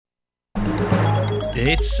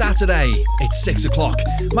It's Saturday, it's 6 o'clock.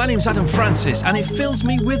 My name's Adam Francis and it fills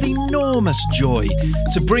me with enormous joy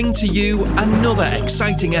to bring to you another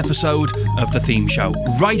exciting episode of The Theme Show,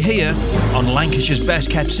 right here on Lancashire's Best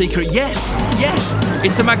Kept Secret. Yes,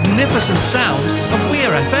 it's the magnificent sound of Weir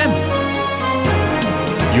FM.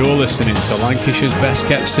 You're listening to Lancashire's Best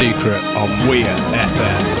Kept Secret on Weir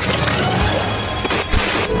FM.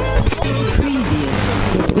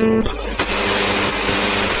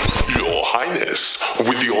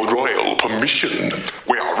 With your royal permission,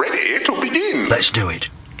 we are ready to begin. Let's do it.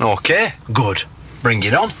 Okay, good. Bring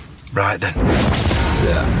it on. Right then.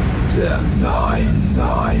 10, 9,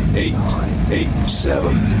 8,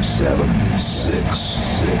 7, 6,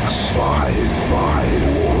 5,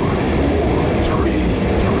 4, 3,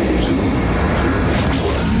 2,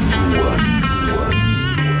 1.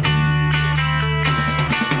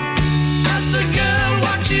 Asked the girl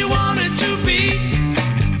what she wanted to be.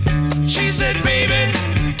 She said, baby,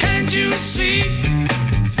 can't you see?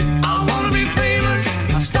 I wanna be famous,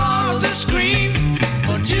 a star of the screen,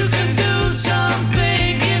 but you can do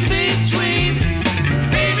something in between.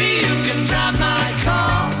 Baby, you can drive my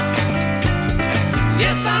car.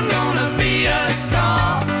 Yes, I'm gonna be a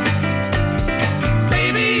star.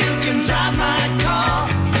 Baby, you can drive my car,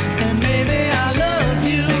 and baby, I love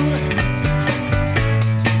you.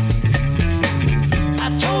 I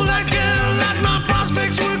told that girl that my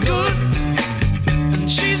prospects were good.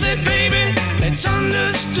 She said, baby, it's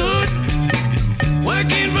understood.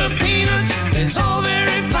 Working for peanuts is all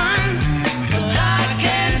very fine, but I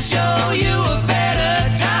can show you a better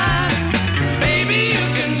time. Baby, you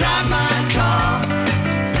can drive my car.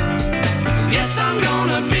 Yes, I'm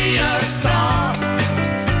gonna be a star.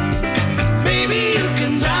 Baby, you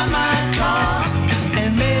can drive my car,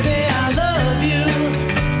 and baby, I love you.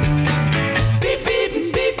 Beep, beep,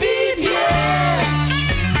 beep, beep, yeah.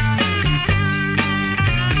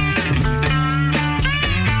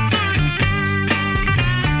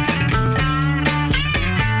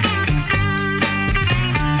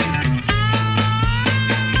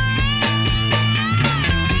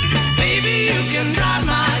 Baby, you can drive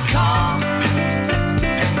my car.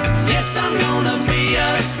 Yes, I'm gonna be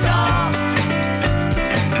a star.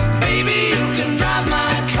 Baby, you can drive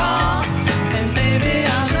my car, and baby, I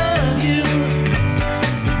love you.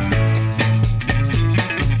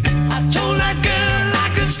 I told that girl I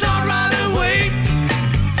could start right away.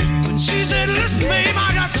 When she said, listen, babe,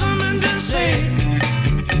 I got something to say.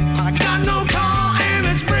 I got no car and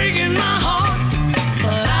it's breaking my heart,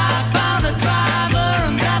 but I found a driver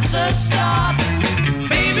and that's a start.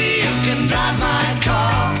 Baby, you can drive my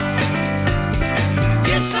car.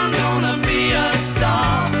 Yes, I'm gonna be a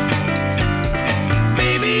star.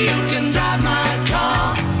 Baby, you can drive my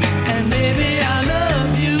car, and baby, I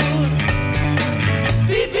love you.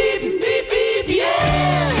 Beep, beep, beep, beep,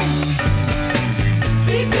 yeah.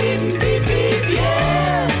 Beep, beep, beep, beep,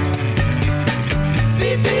 yeah.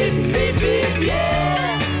 Beep, beep, beep, beep,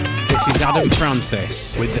 yeah. This is Adam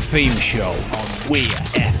Francis with The Theme Show on Weir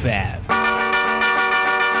FM.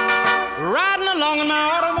 Riding along in my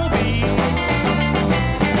automobile,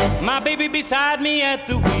 my baby beside me at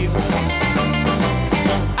the wheel.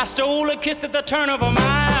 I stole a kiss at the turn of a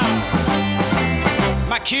mile,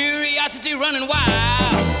 my curiosity running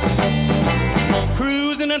wild,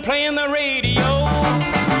 cruising and playing the radio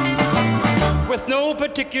with no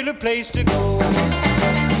particular place to go.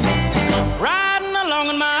 Riding along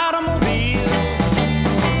in my automobile,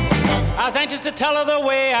 I was anxious to tell her the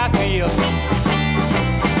way I feel.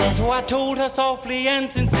 So I told her softly and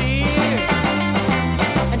sincere,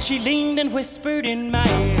 and she leaned and whispered in my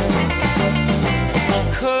ear,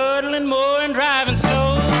 cuddling more and driving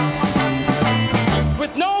slow,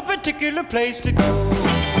 with no particular place to go.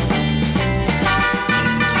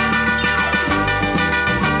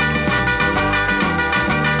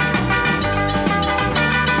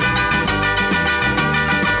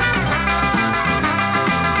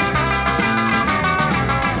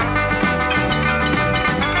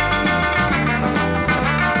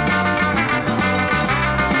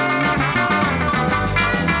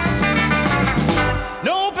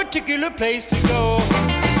 Particular place to go.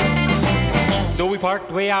 So we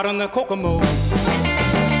parked way out on the Kokomo.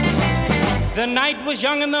 The night was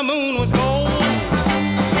young and the moon was gold,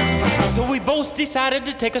 so we both decided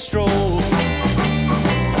to take a stroll.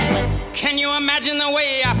 Can you imagine the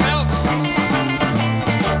way I felt?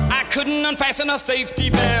 I couldn't unfasten a safety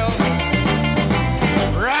belt,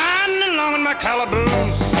 riding along in my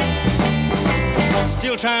calaboose,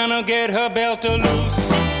 still trying to get her belt to loose.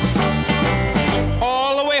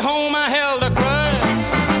 All the way home I held a grudge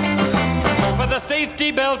for the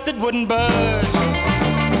safety belt that wouldn't budge.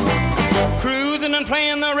 cruising and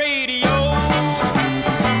playing the radio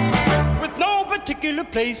with no particular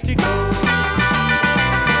place to go.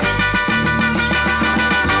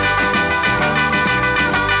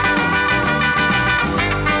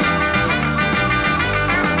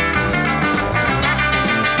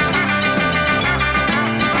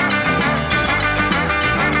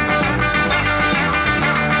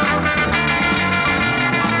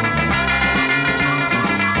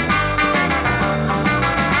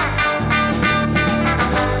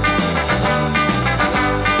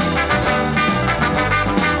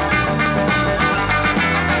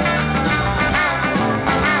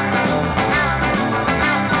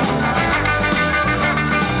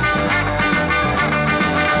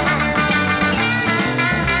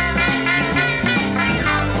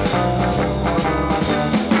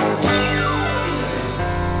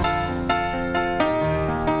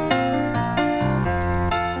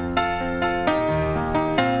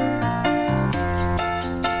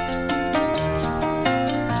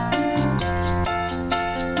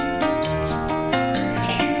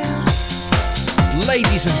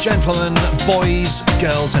 Ladies and gentlemen, boys,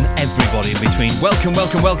 girls and everybody in between, welcome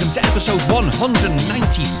to episode 195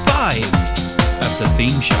 of The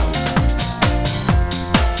Theme Show.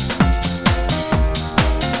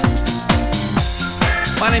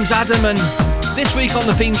 My name's Adam, and this week on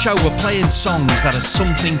The Theme Show we're playing songs that have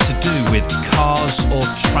something to do with cars or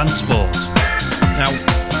transport. Now,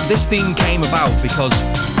 this theme came about because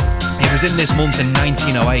it was in this month in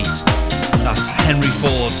 1908 that Henry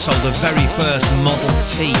Ford sold the very first Model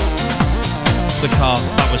T, the car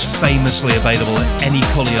that was famously available in any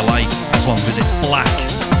colour you like as long as it's black.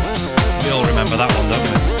 We all remember that one, don't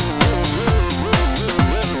we?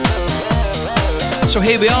 So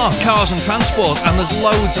here we are, cars and transport, and there's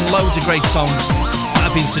loads and loads of great songs that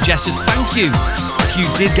have been suggested. Thank you if you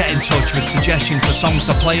did get in touch with suggestions for songs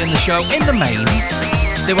to play in the show. In the main,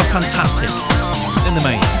 they were fantastic. In the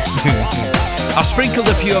main. I've sprinkled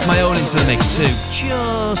a few of my own into the mix too,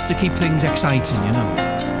 just to keep things exciting, you know.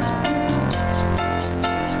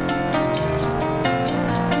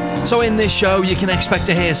 So in this show, you can expect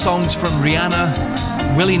to hear songs from Rihanna,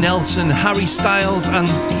 Willie Nelson, Harry Styles, and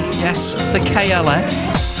yes, the KLF.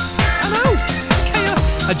 I know,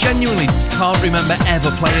 KLF. I genuinely can't remember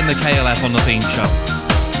ever playing the KLF on the theme show.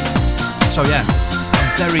 So yeah,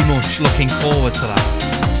 I'm very much looking forward to that.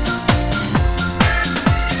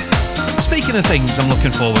 Speaking of things I'm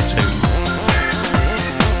looking forward to,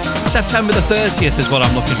 September the 30th is what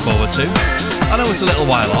I'm looking forward to. I know it's a little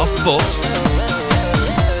while off, but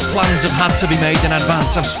plans have had to be made in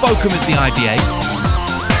advance. I've spoken with the IBA.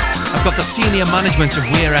 I've got the senior management of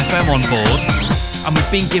Weir FM on board, and we've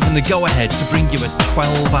been given the go-ahead to bring you a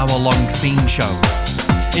 12-hour-long theme show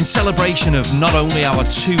in celebration of not only our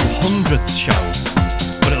 200th show,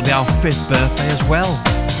 but it'll be our 5th birthday as well.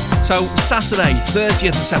 So Saturday,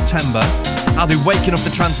 30th of September, I'll be waking up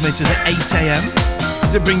the transmitters at 8 a.m.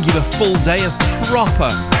 to bring you a full day of proper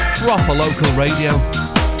local radio.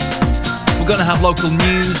 We're going to have local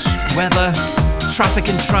news, weather, traffic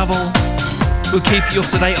and travel. We'll keep you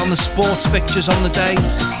up to date on the sports fixtures on the day.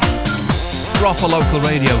 Proper local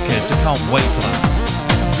radio, kids. I can't wait for that.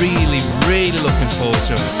 Really looking forward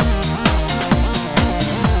to it.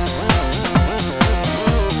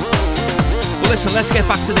 Listen, let's get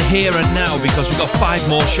back to the here and now because we've got 5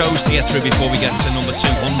 more shows to get through before we get to number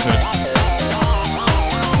 200.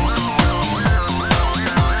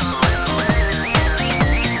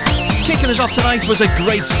 Kicking us off tonight was a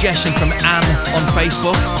great suggestion from Anne on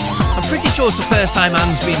Facebook. I'm pretty sure it's the first time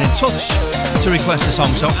Anne's been in touch to request a song,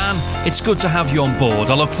 so Anne, it's good to have you on board.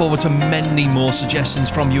 I look forward to many more suggestions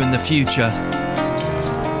from you in the future.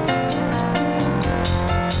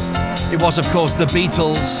 It was, of course, the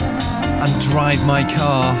Beatles and Drive My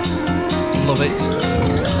Car. Love it.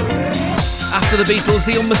 After the Beatles,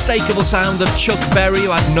 the unmistakable sound of Chuck Berry,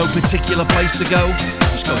 who had no particular place to go.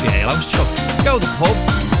 Just go to the alehouse, Chuck. Go to the pub.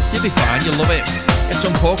 You'll be fine, you'll love it. Get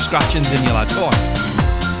some pork scratchings in your lad. Go on.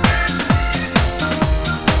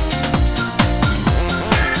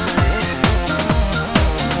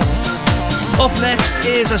 Up next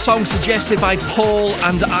is a song suggested by Paul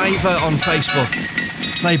and Ivor on Facebook.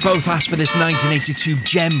 They both asked for this 1982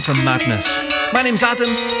 gem from Madness. My name's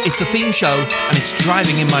Adam, it's the theme show, and it's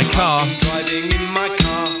Driving in My Car. Driving in my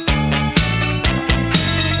car.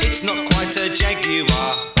 It's not quite a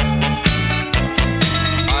Jaguar.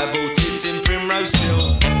 I bought it in Primrose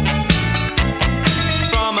Hill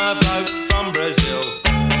from a bloke from Brazil.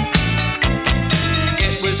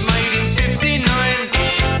 It was made in 59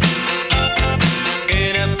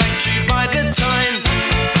 in a factory by the Tyne.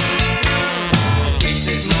 It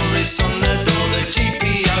says Morris on the door, the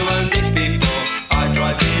GPO owned it before.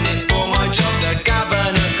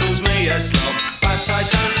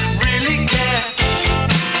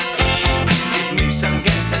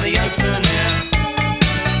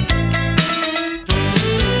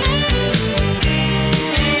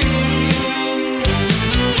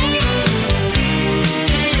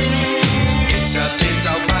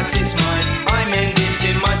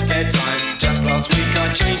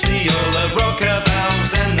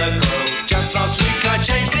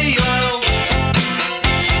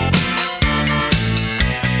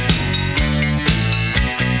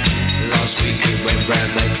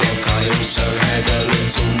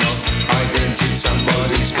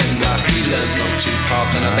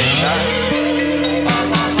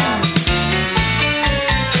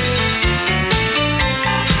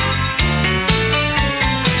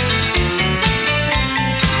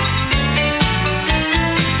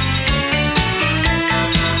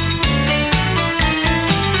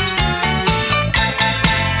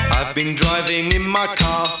 I've been driving in my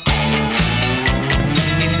car.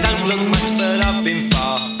 It don't look much, but I've been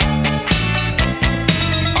far.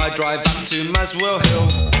 I drive up to Maswell Hill.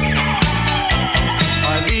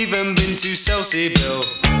 I've even been to Selseyville.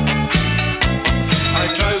 I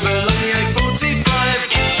drove along the A45.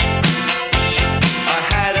 I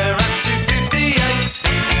had her up to 58.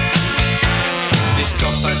 This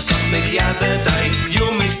copper stopped me the other day.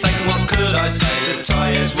 Your mistake, what could I say? The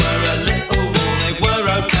tyres were a little worn, they were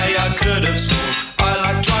okay, I could have sworn. I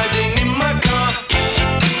like driving in my car.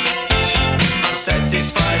 I'm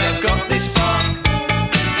satisfied I've got this far.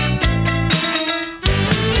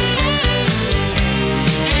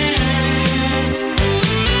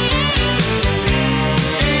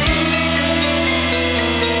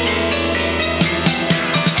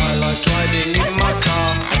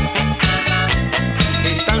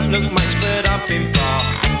 Look much, but I've been far.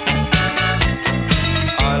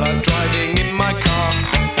 I like driving in my car,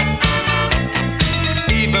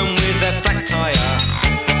 even with a flat tire.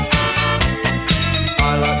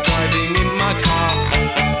 I like driving in my car.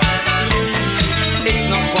 It's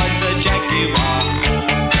not quite a Jaguar.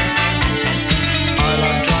 I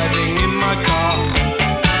like driving in my car.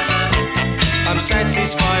 I'm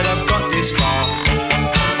satisfied I've got this far.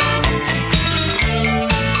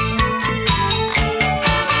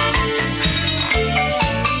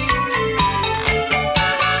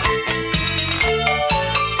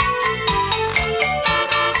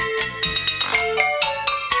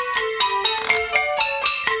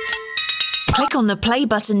 Click on the play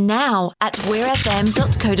button now at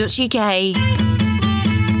wearefm.co.uk.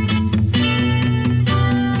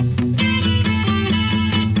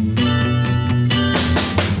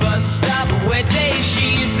 Bus stop, wet day,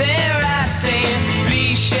 she's there, I say,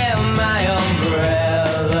 please share my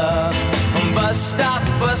umbrella. Bus stop,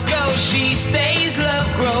 bus goes, she stays, love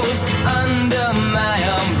grows under my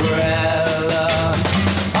umbrella.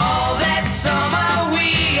 All that summer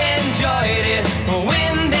we enjoyed it,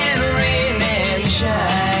 wind and rain and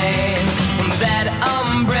shine. That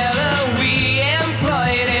umbrella we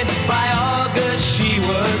employed it, by August she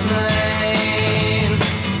was mine.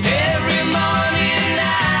 Every morning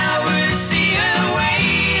I would see her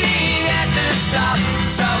waiting at the stop.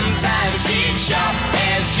 Sometimes she'd shop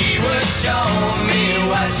and she would show me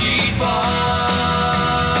what she'd bought.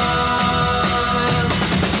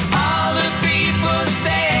 All the people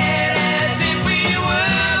stared as if we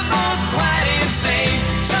were both quite insane.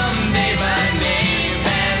 Someday my name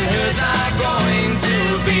and hers are going to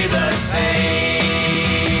be the same.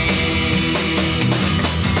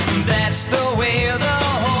 That's the way the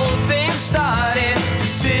whole thing started.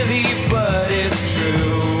 Silly, but it's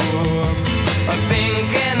true. I'm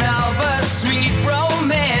thinking of a sweet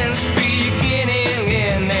romance beginning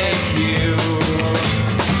in a queue.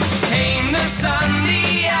 Came the sun,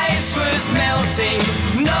 the ice was melting,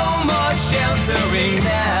 no more sheltering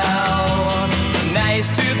now. Nice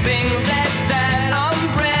to think that that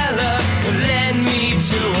umbrella led me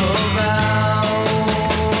to a vow.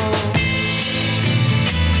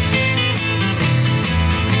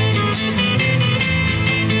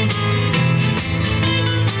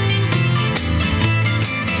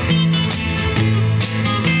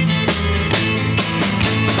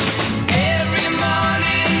 Every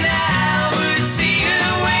morning I would see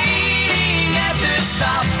her waiting at the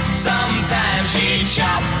stop. Sometimes she'd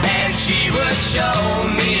shop and she would show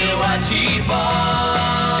me what she bought.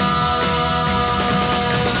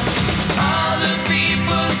 All the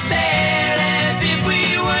people stared as if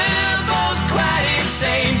we were both quite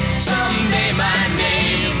insane. Someday my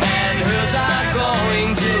name and hers are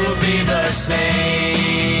going to be the same.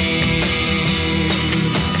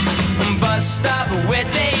 Bus stop,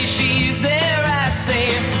 wet day, she's there, I say,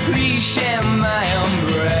 please share my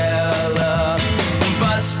umbrella.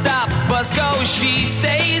 Bus stop, bus goes, she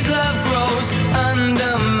stays, love grows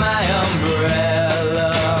under my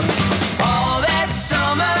umbrella. All that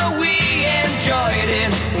summer we enjoyed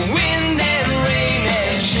it, wind and rain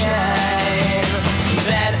and shine.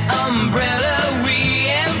 That umbrella we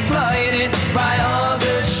employed it, by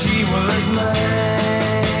August she was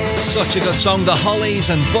mine. Such a good song, The Hollies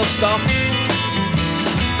and Bus Stop.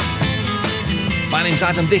 My name's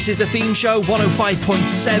Adam, this is the theme show,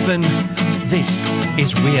 105.7. This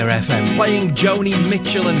is Weir FM, playing Joni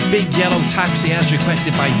Mitchell and Big Yellow Taxi as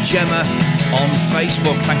requested by Gemma on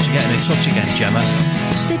Facebook. Thanks for getting in touch again, Gemma.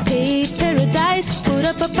 They paved paradise, put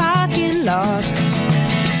up a parking lot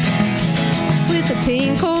with a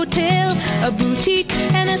pink hotel, a boutique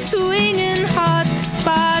and a swinging hot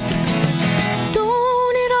spot.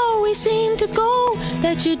 Don't it always seem to go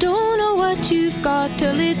that you don't know what you've got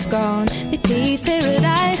till it's gone? They paved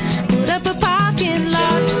paradise, put up a parking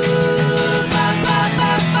lot.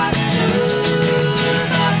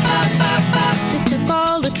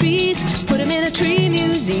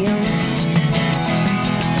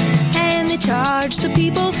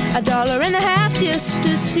 $1.50 just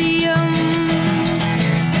to see 'em.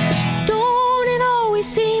 Don't it always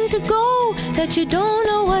seem to go that you don't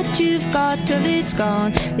know what you've got till it's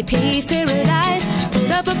gone? They paved paradise,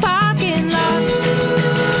 put up a parking lot.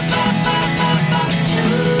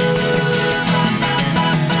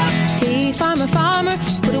 Hey, farmer, farmer,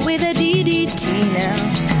 put away the DDT now.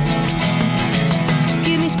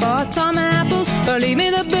 Give me spots on my apples, or leave me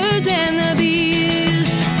the birds and the bees.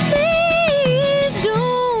 Please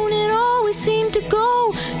don't it always seem to go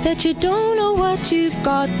that you don't know what you've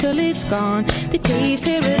got till it's gone. They paved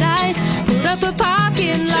paradise, put up a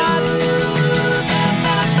parking lot.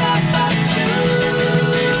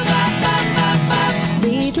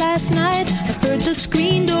 Late last night, I heard the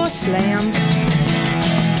screen door slam,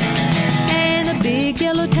 and a big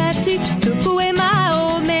yellow taxi took away my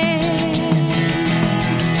old man.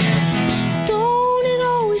 Don't it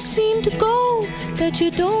always seem to go that you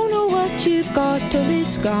don't know what you've got till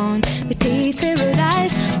it's gone? They paved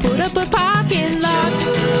paradise, put up a parking lot.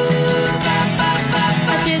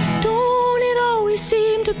 I said, don't it always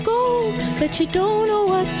seem to go that you don't know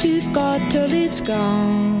what you've got till it's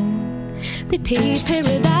gone? They paved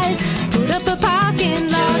paradise, put up a parking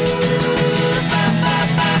lot.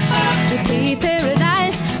 They paved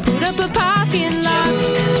paradise, put up a parking lot.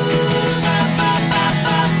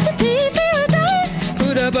 They paved paradise,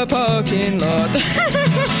 put up a parking lot.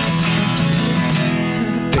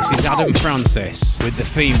 This is Adam Francis with The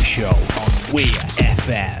Theme Show on Weir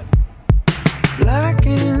FM. Black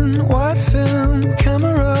and white film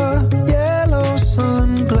camera, yellow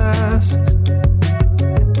sunglasses,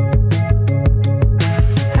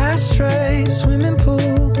 ashtray, swimming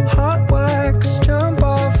pool, hot wax, jump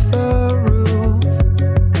off the roof.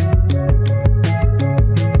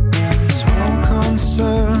 Small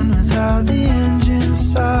concern with how the engine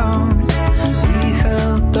sounds. We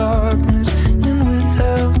held darkness and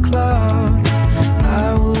withheld clouds.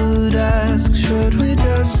 I would ask, should we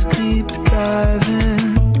just keep driving?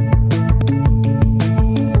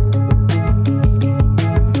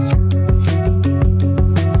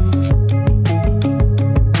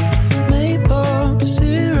 Maple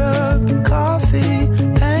syrup, coffee,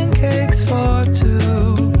 pancakes for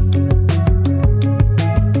two.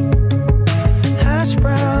 Hash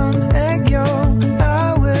brown, egg yolk,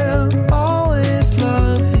 I will always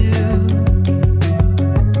love you.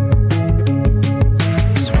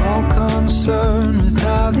 Small concern with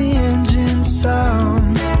how the engine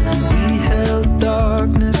sounds. We held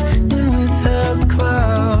darkness and withheld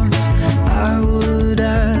clouds. I would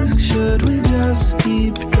ask, should we just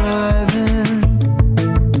keep driving?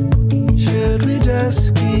 Should we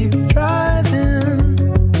just keep driving?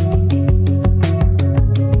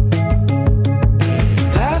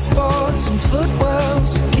 Passports and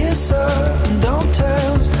footwells, kisser and don't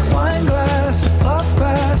tells, wine glass, puff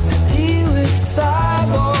pass, tea with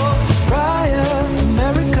cyborgs, Ryan,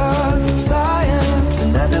 America, science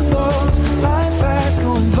and edibles, life fast,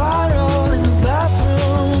 going viral in the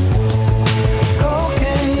bathroom,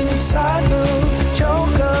 cocaine, side boob,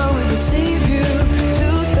 joker with a sea view,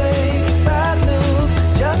 toothache, bad move,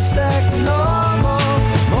 just act normal,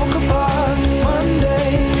 mocha bar, Monday,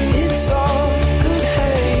 it's all good,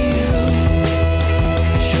 hey you,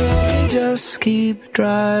 should we just keep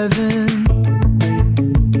driving?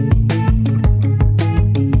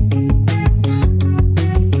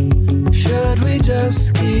 Should we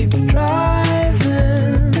just keep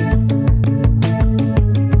driving?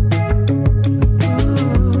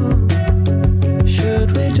 Ooh,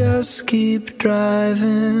 should we just keep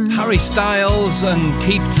driving? Harry Styles and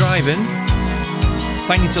Keep Driving.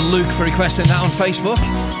 Thank you to Luke for requesting that on Facebook.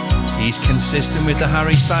 He's consistent with the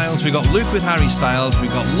Harry Styles. We've got Luke with Harry Styles.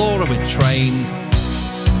 We've got Laura with Train.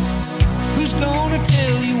 Who's gonna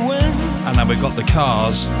tell you when? And now we've got the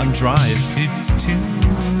Cars and Drive. It's too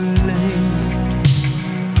late.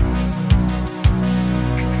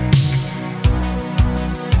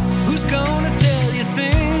 Who's gonna tell you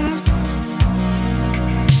things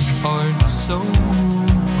aren't so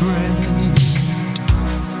great?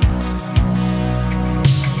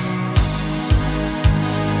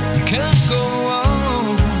 You can't go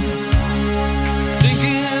on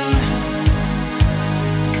thinking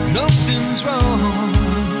nothing's wrong.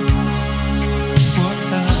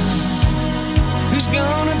 Who's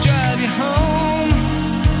gonna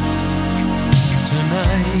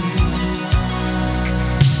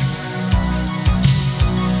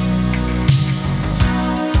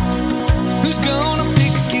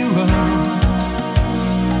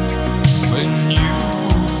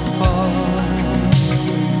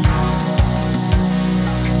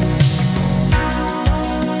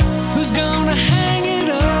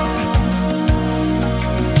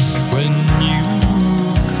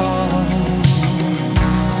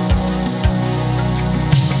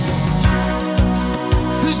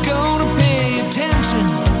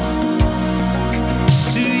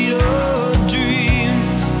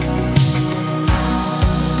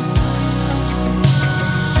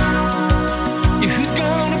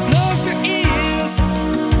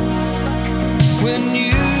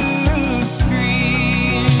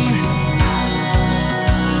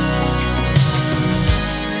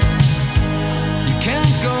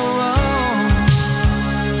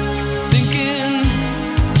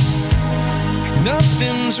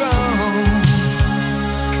nothing's wrong.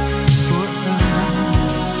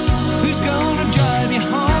 Who's gonna drive you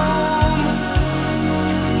home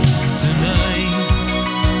tonight?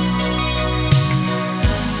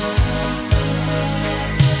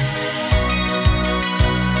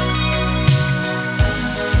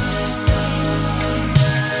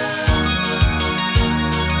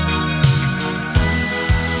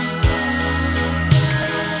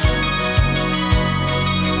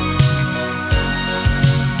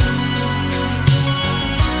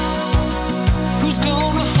 Who's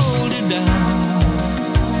gonna hold it down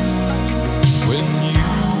when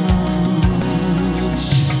you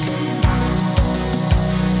shake?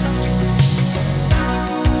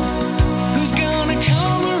 Who's gonna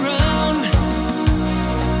come around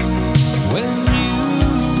when you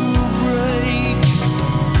break?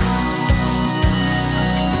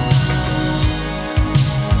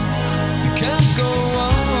 You can't go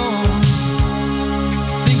on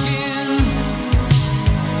thinking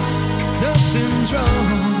nothing's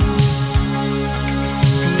wrong.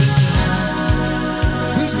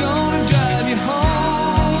 Who's gonna drive you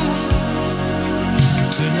home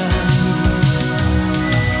tonight?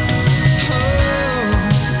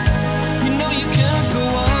 Oh, you know you can't go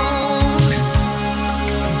on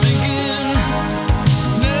thinking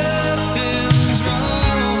nothing's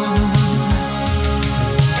wrong.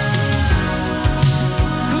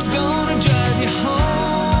 Who's gonna drive you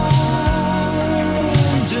home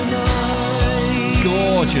tonight?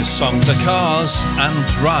 Gorgeous song, The Cars and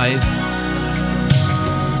Drive.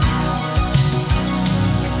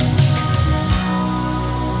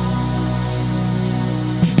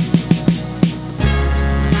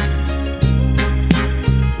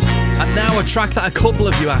 And now a track that a couple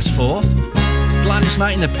of you asked for. Gladys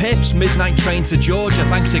Knight and the Pips, Midnight Train to Georgia.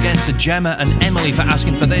 Thanks again to Gemma and Emily for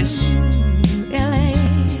asking for this. LA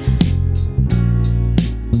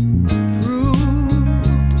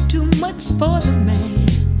proved too much for the man.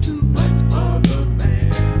 Too much for the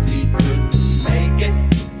man, he couldn't make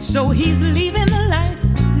it. So he's leaving the life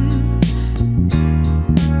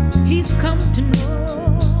he's come to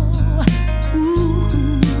know.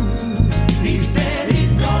 Ooh. He said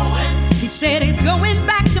he's going, He said he's going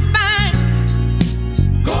back to find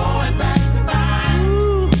going back to find.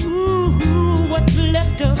 ooh, what's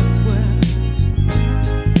left of his world.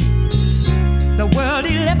 The world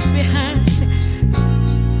he left behind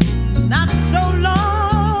not so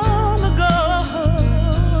long ago.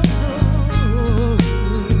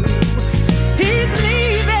 He's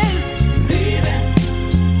leaving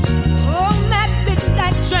on that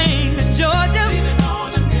midnight train to Georgia. Leaving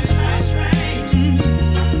on the midnight train.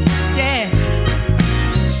 Yeah,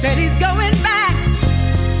 said he's going back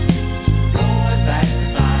Going back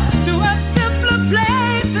to find. to a simpler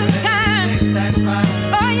place and time. Takes that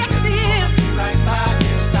ride. Oh yes, he is. Right by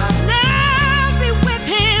his side. Now be with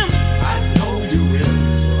him I know you will.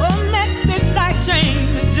 on that midnight train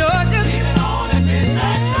to Georgia. Leaving on the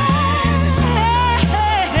midnight train.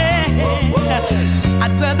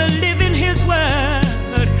 I'd rather live in his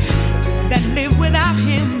world than live without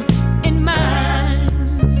him in mine.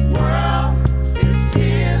 World is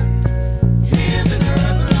his and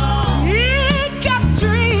hers alone. He kept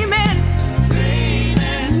dreaming,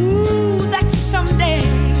 ooh, that someday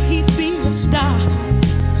he'd be a star.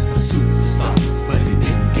 A superstar, but he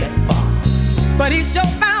didn't get far. But he sure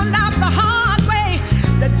found out the hard way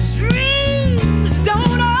that dreams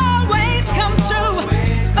don't always come true.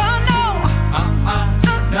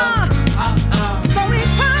 Oh no, so he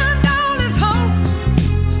pawned all his hopes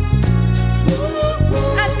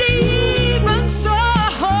and even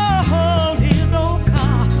sold his old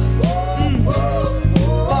car.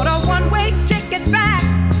 Bought a one-way ticket back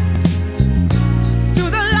to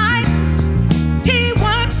the life he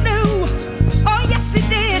once knew. Oh yes, he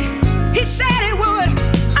did. He said he would.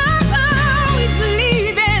 Oh, he's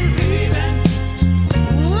leaving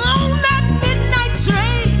on that midnight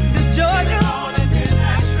train to Georgia. On the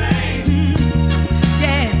midnight train.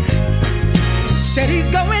 Yeah, said he's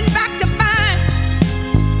going back to find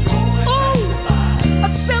ooh, a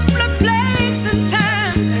simpler place and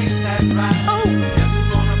time. Takes that ride. Oh, Guess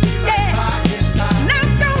it's gonna be right yeah, by his side. and I'm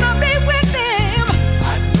gonna be with him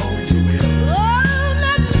I know you will. on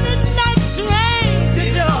that midnight train to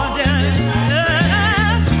Georgia.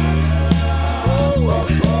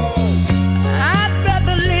 I'd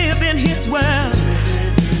rather live in his world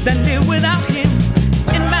than live without him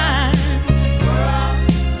in mine.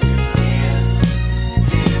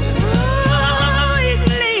 Oh, he's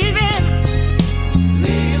leaving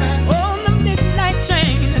on the midnight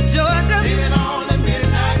train to Georgia. Leaving on the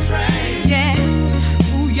midnight train.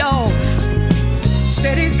 Yeah, ooh, yo,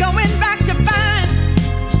 said he's going back to find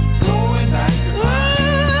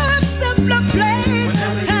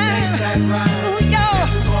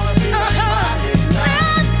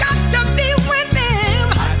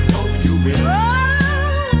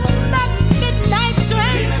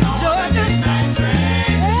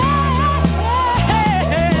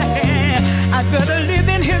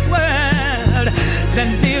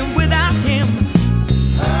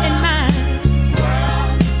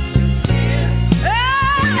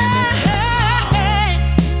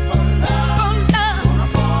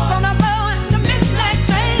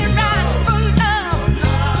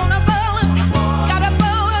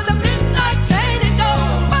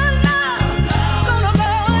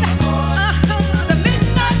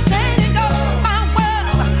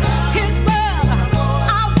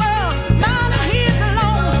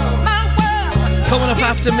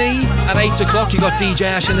after me, at 8 o'clock, you got DJ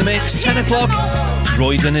Ash in the mix. 10 o'clock,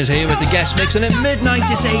 Royden is here with the guest mix. And at midnight,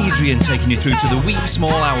 it's Adrian taking you through to the wee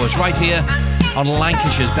small hours right here on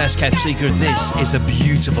Lancashire's Best Kept Secret. This is the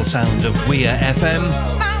beautiful sound of Weir FM.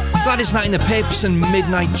 Gladys Knight in the Pips and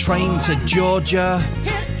Midnight Train to Georgia.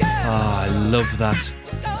 I love that.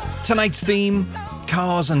 Tonight's theme,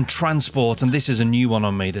 cars and transport, and this is a new one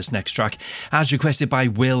on me, this next track, as requested by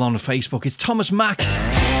Will on Facebook. It's Thomas Mack,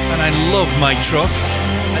 and I love my truck.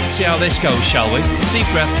 Let's see how this goes, shall we? Deep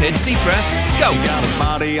breath, kids, deep breath, go! She got a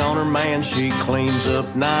body on her man, she cleans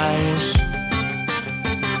up nice.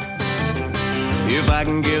 If I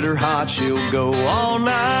can get her hot, she'll go all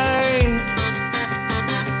night.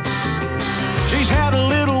 She's had a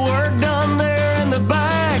little work done there in the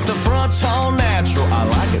back. The front's all natural, I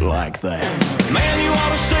like it like that. Man, you ought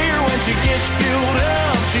to see her when she gets fueled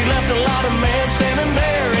up. She left a lot of men standing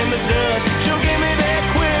there in the dust. She'll give me that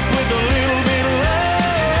quick with a little bit of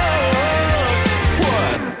love.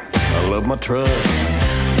 What? I love my truck.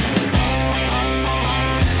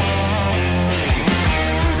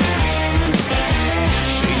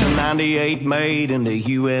 She's a 98 made in the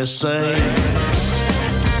USA.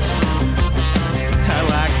 I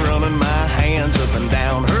like running my hands up and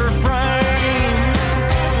down her frame.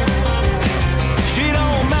 She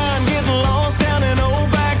don't mind getting lost down an old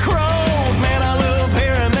back road. Man, I love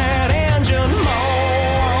hearing that engine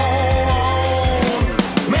moan.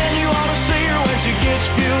 Man, you ought to see her when she gets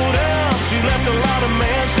fueled up. She left a lot of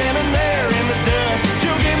men standing there in the dust.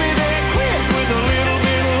 She'll give me that quick with a little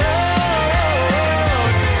bit of love.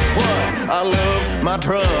 What? I love my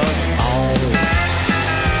truck.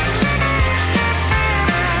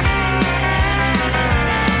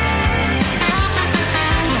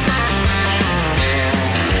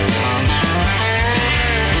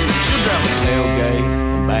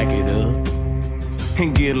 Back it up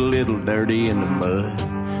and get a little dirty in the mud.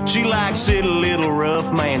 She likes it a little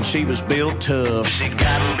rough, man, she was built tough. She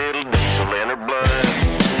got a little diesel in her blood.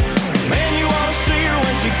 Man, you ought to see her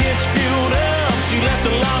when she gets fueled up. She left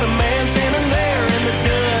a lot of men standing there in the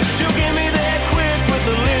dust. She'll give me that quick with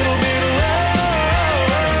a little bit of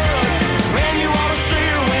love. Man, you ought to see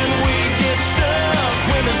her when we get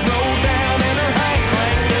stuck. Windows rolled down and her height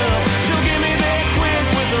cranked up. She'll give me that quick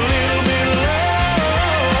with a little bit of love.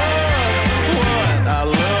 I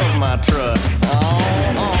love my truck. Oh.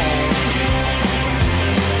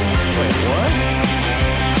 Wait, what?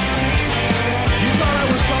 You thought I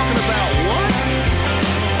was talking about what?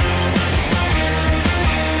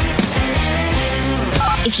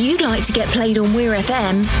 If you'd like to get played on Weir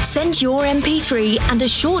FM, send your MP3 and a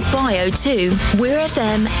short bio to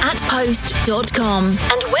weirfm@post.com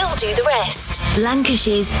and we'll do the rest.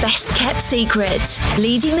 Lancashire's best kept secret,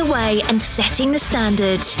 leading the way and setting the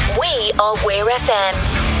standard. We are Weir FM.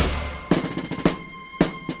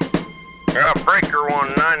 Breaker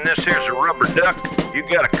 19, this here's a rubber duck. You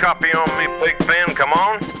got a copy on me, Big Ben? Come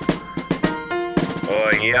on.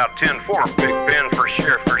 Yeah, 10-4, Big Ben, for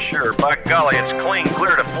sure. By golly, it's clean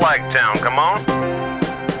clear to Flagtown. Come on.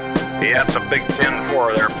 Yeah, it's a big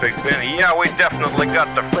 10-4 there, Big Ben. Yeah, we definitely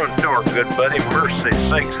got the front door, good buddy. Mercy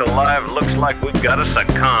sakes alive, looks like we got us a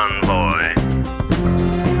convoy.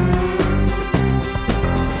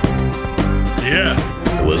 Yeah.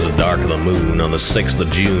 It was the dark of the moon on the 6th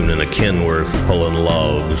of June in a Kenworth pulling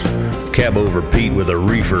logs. Cab over Pete with a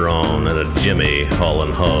reefer on and a Jimmy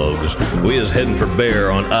hauling hogs. We is heading for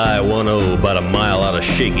Bear on I-10 about a mile out of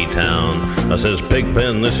Shaky Town. I says,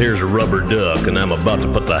 Pigpen, this here's a rubber duck and I'm about to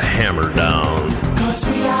put the hammer down. 'Cause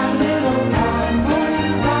we got a little convoy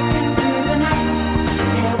rocking through the night.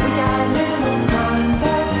 Yeah, we got a little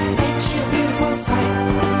convoy, ain't she a beautiful sight?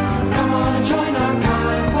 Come on and join our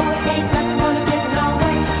convoy, ain't nothing gonna get in our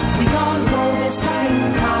way. We gonna roll this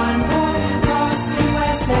trucking convoy across the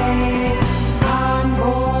USA.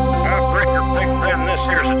 Convoy. Breaker, Big Ben, this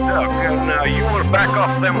here's a duck. Now, you want to back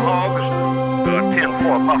off them hogs?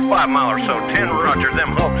 10-4, about 5 miles or so. 10 Roger,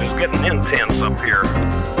 them hogs is getting intense up here.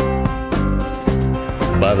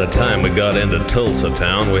 By the time we got into Tulsa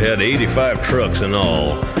town, we had 85 trucks in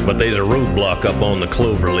all. But there's a roadblock up on the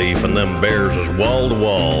Cloverleaf, and them bears was wall to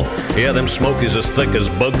wall. Yeah, them smokies as thick as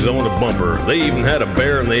bugs on a bumper. They even had a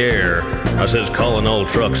bear in the air. I says, calling all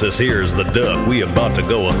trucks, this here's the duck. We about to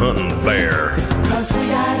go a-hunting bear. 'Cause we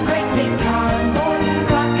got a great big convoy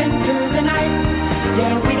rocking through the night.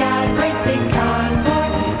 Yeah, we got a great big convoy,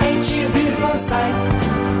 ain't she a beautiful sight?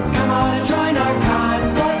 Come on and join our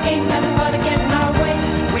convoy, ain't nothing but a getting our way.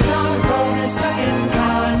 We gonna roll this trucking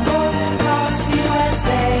convoy across the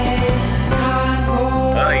USA.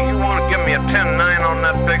 Convoy. You want to give me a 10-9 on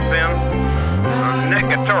that, Big Ben?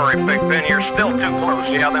 Negatory, Big Ben, you're you're still too close.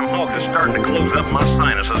 Yeah, them hogs is starting to close up my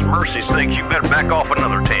sinuses. Mercy sakes, you better back off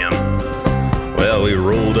another 10. Well, we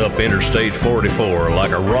rolled up Interstate 44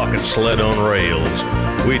 like a rocket sled on rails.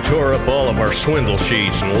 We tore up all of our swindle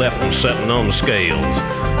sheets and left them setting on the scales.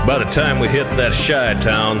 By the time we hit that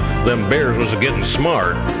Chi-town, them bears was getting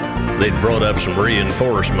smart. They'd brought up some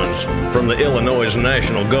reinforcements from the Illinois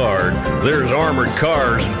National Guard. There's armored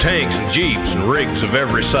cars and tanks and jeeps and rigs of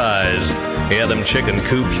every size. Yeah, them chicken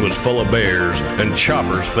coops was full of bears and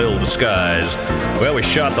choppers filled the skies. Well, we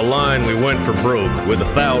shot the line, we went for broke with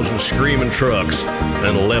 1,000 screaming trucks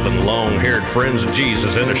and 11 long-haired friends of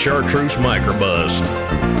Jesus in a chartreuse microbus.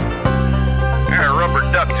 Hey, rubber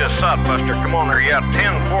duck to Sodbuster. Come on there, yeah,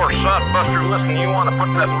 10-4 Sodbuster. Listen, you want to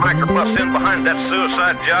put that microbus in behind that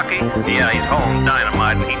suicide jockey? Yeah, he's hauling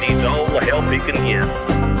dynamite and he needs all the help he can get.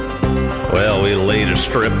 Well, we laid a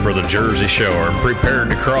strip for the Jersey Shore and prepared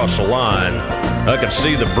to cross the line. I could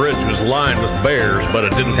see the bridge was lined with bears, but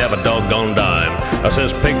it didn't have a doggone dime. I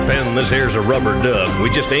says, Pigpen, this here's a rubber duck. We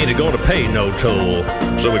just ain't going to pay no toll.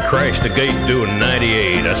 So we crashed the gate doing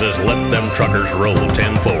 98. I says, let them truckers roll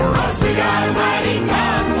 10-4. 'Cause we got a mighty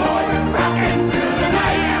convoy rocking through the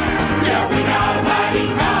night. Yeah, we got a mighty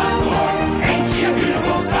convoy. Ain't you a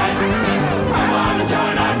beautiful sight? I wanna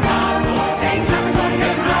join our convoy. Ain't nothing gonna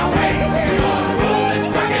get in my way. We're gonna roll this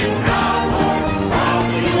trucking convoy. I'll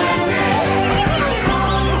see you later.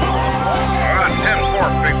 All right, 10-4,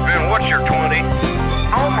 Big Ben. What's your 20?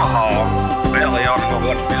 Omaha. Well, they ought to know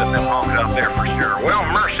what to do with them hogs out there for sure. Well,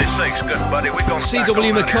 mercy sakes, good buddy. We gonna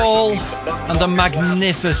C.W. McCall and the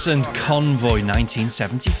magnificent Convoy,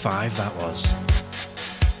 1975 that was.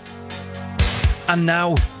 And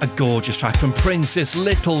now, a gorgeous track from Prince, this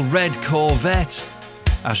Little Red Corvette,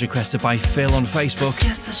 as requested by Phil on Facebook.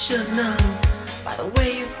 Guess I should know by the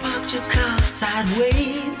way you parked your car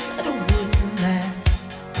sideways that it wouldn't last.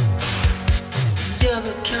 See, you're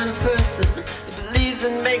the kind of person that believes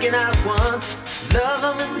in making out once, love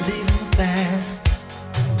them and leave them fast.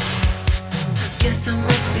 Guess I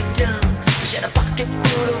must be dumb. She had a pocket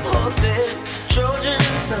full of horses, Trojan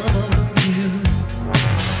and some of them used.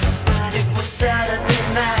 But it was Saturday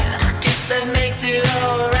night. I guess that makes it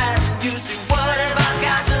alright. You see, what have I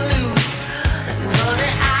got to lose? And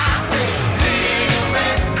honey, I say, little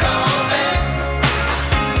red Corvette,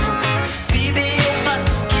 baby, you're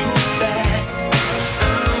much too fast.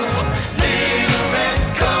 Little red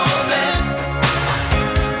Corvette,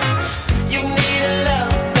 you need a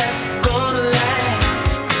love that's gonna last.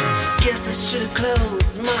 Guess I should've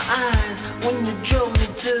closed my eyes when you drove me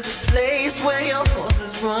to the place where your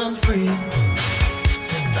horses run free.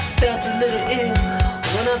 'Cause I felt a little ill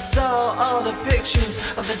when I saw all the pictures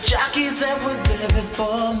of the jockeys that were there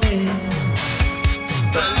before me.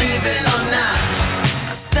 Believe it or not,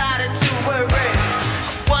 I started to worry.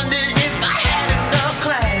 I wondered if I had enough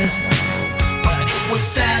class. But it was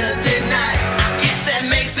Saturday night, I guess that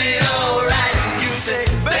makes it alright. You say,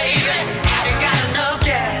 baby, have you got enough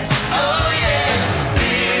gas? Oh yeah,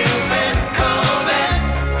 little red Corvette,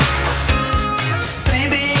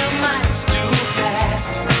 baby, you're much too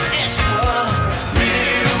fast. Yeah, sure.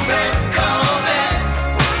 Little red Corvette,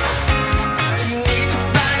 you need to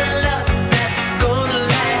find a love that's gonna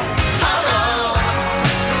last. Oh,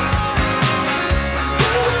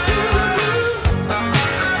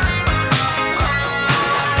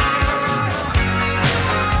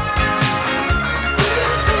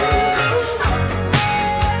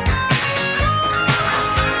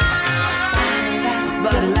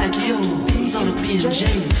 body like yours on a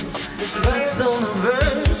B&J's, that's on the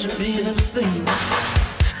verge of being obscene.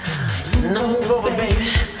 No, move over, baby.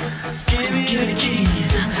 Give me the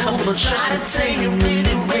keys. I'm gonna try to tame your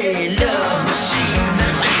little red love machine.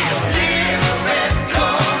 Little red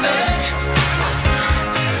Corvette,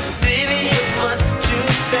 baby, you're much too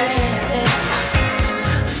fast.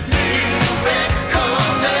 Little red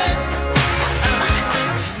Corvette,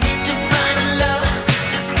 need to find a love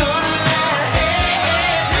that's gonna last.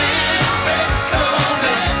 Little red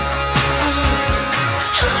Corvette,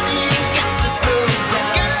 honey, you got to slow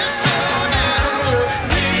down.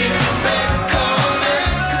 Little red Corvette,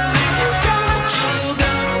 'cause if you don't, you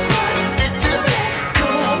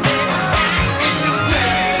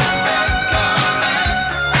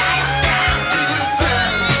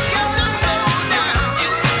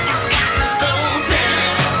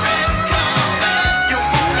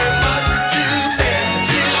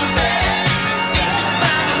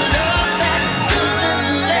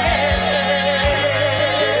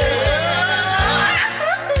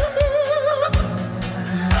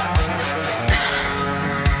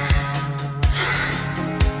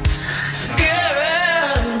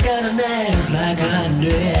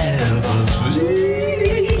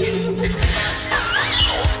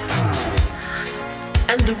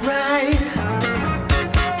and the ride.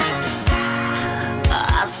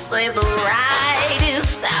 I say the ride is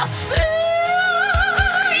so smooth.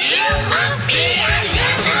 You must be a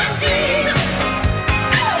limousine.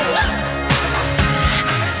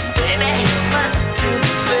 Baby, much too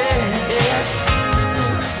fast.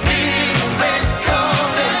 Big red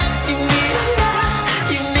Corvette. You need a ride,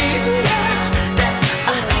 you need a ride. That's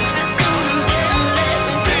gonna get me.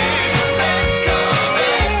 Big red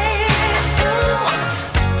Corvette. Oh,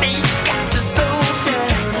 you got to slow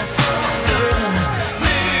down, just slow down.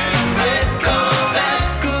 Big red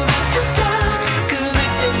Corvette. 'Cause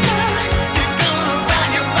if you die, you're gonna run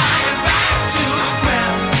your body right to the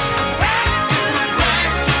ground. Right to the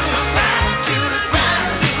ground, to the ground, to the ground,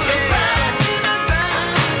 to the ground, to the ground.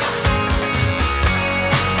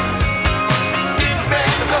 It's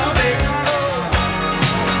red Corvette.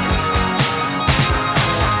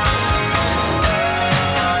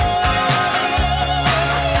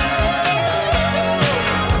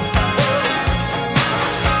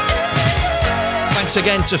 Thanks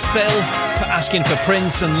again to Phil for asking for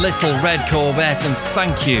Prince and Little Red Corvette, and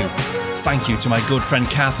thank you to my good friend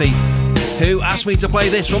Kathy, who asked me to play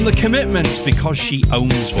this from The Commitments because she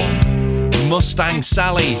owns one. Mustang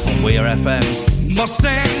Sally on Weir FM.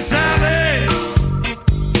 Mustang Sally,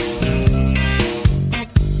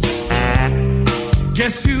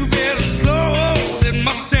 guess you better slow that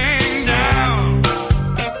Mustang down.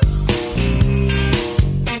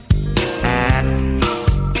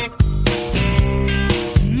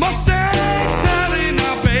 Mustang Sally,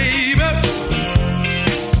 now baby,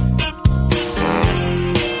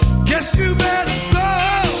 guess you better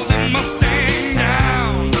slow that Mustang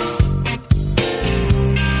down.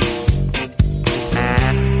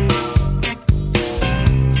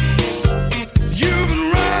 You've been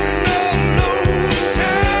running all over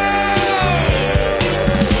town.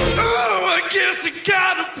 Oh, I guess you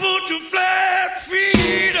gotta put your flat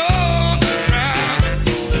feet on the ground.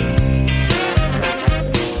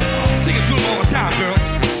 Sing it to them all the time, girls.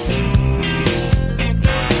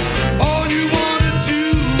 All you wanna do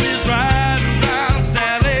is ride around,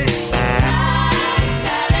 Sally. Ride,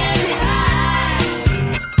 Sally, ride.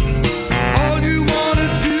 All you wanna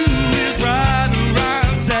do is ride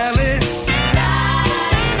around, Sally.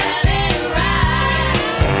 Ride, Sally, ride.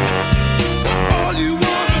 All you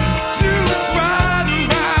wanna do is ride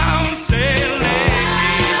around, Sally.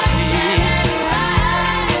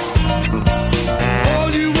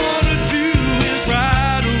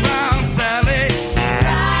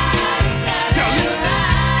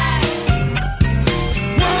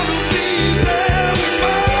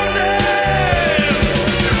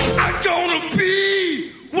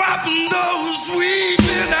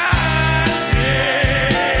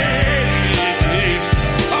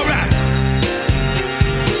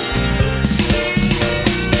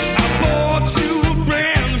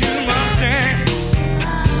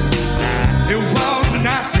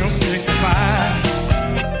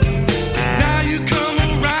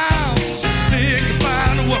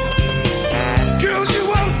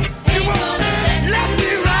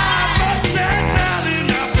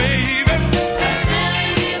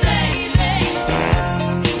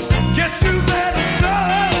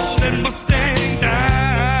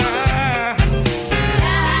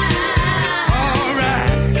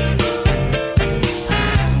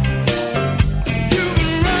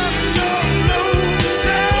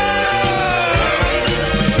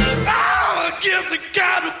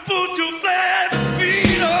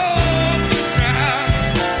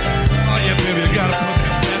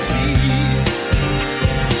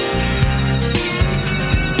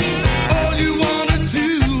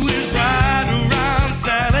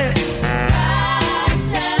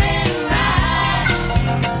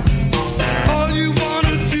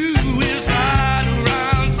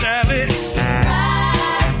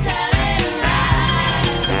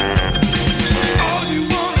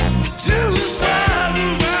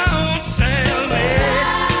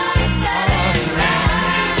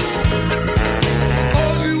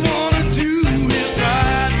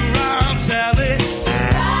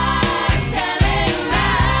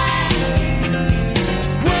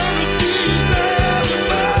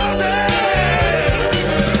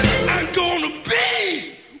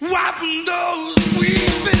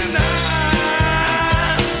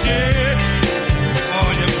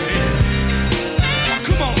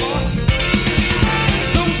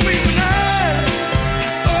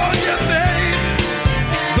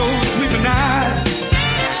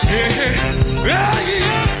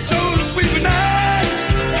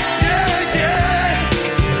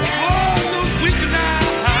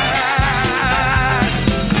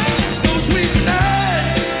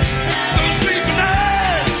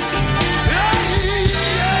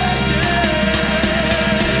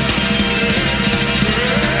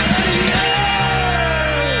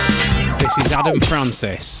 Adam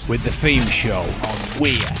Francis with the theme show on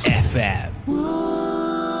Weir FM.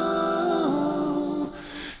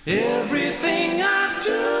 Everything I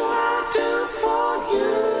do for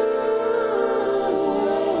you.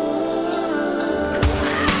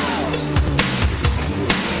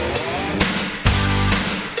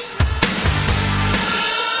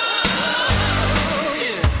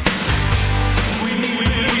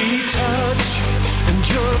 We touch, and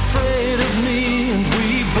you're afraid of me, and we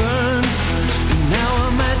burn. Now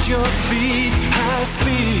I'm at your feet, high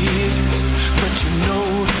speed, but you know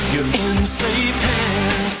you're in safe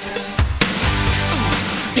hands.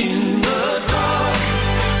 In the dark,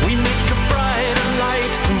 we make a brighter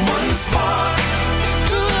light from one spark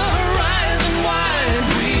to the horizon wide.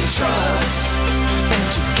 We trust, and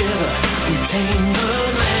together we tame the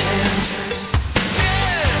land.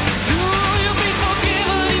 You'll be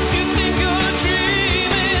forgiven if you think you're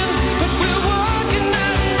dreaming, but we're working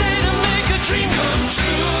night and day to make a dream come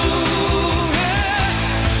true.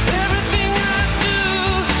 Everything I do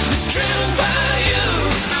is driven by you.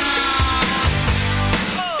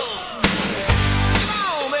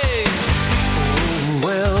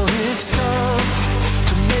 Well, it's tough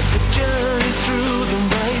to make the journey through the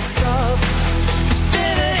right stuff. It's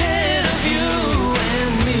dead ahead of you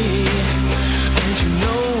and me, and you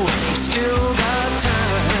know we still got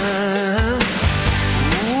time.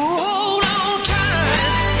 Hold on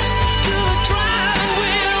tight to the driving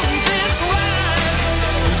wheel, and this ride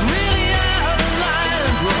is really out of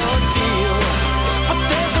line, broad deal. But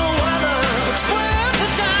there's no other that's worth the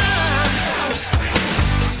time.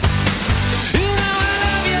 You know I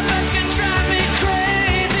love you, but you drive me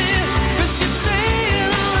crazy, 'cause you're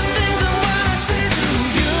saying all the things I wanna say to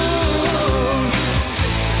you.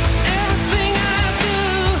 Everything I do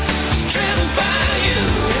is driven by you.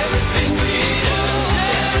 Everything we do,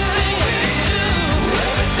 everything we do,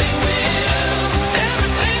 everything we do,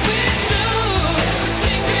 everything we do,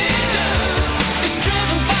 everything we do is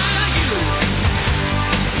driven by you.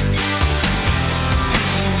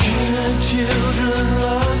 Inner children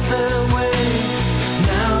lost their way.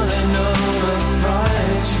 Now they know the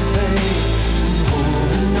price you pay.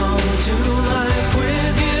 Holding on to life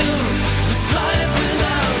with you, 'cause life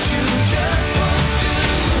without you just won't do.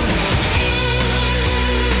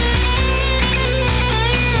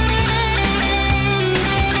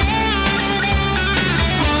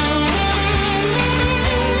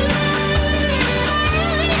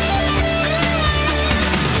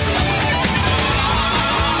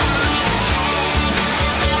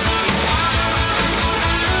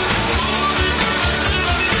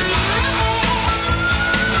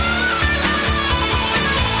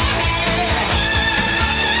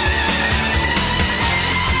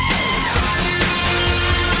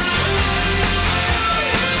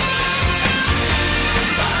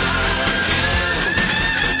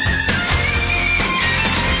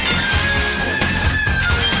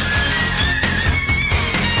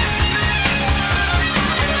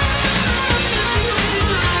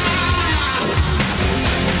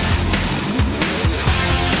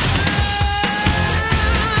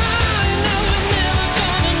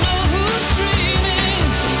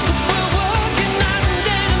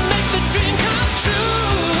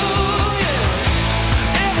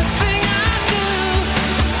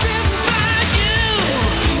 Driven by you.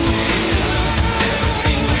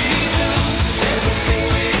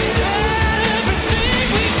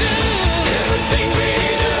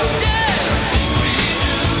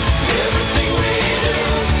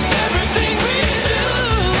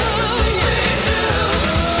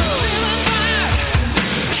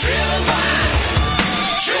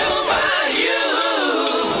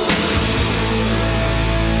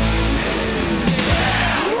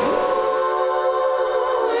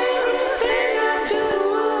 Everything I do,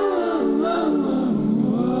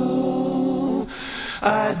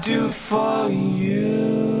 I do for you.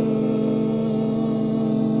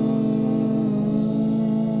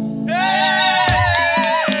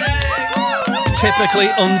 Typically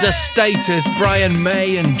understated, Brian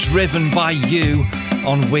May and Driven by You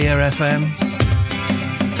on Weir FM.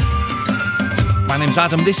 My name's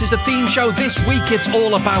Adam. This is the theme show. This week it's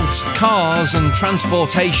all about cars and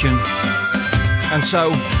transportation. And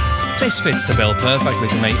so this fits the bill perfectly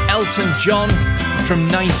for me. Elton John from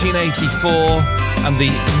 1984 and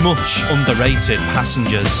the much underrated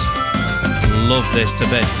Passengers. Love this to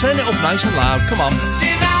bits. Turn it up nice and loud. Come on.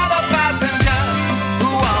 Deny the passenger who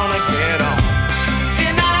wanna get on.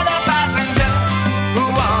 Deny the passenger who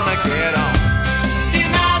wanna get on.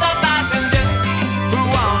 Deny the passenger who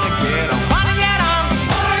wanna get on. Wanna get on.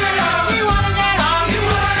 Wanna get on. You wanna get on. You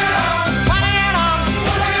wanna get on. Wanna get on.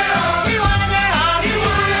 Wanna get on. You wanna get on. You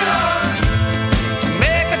wanna get on.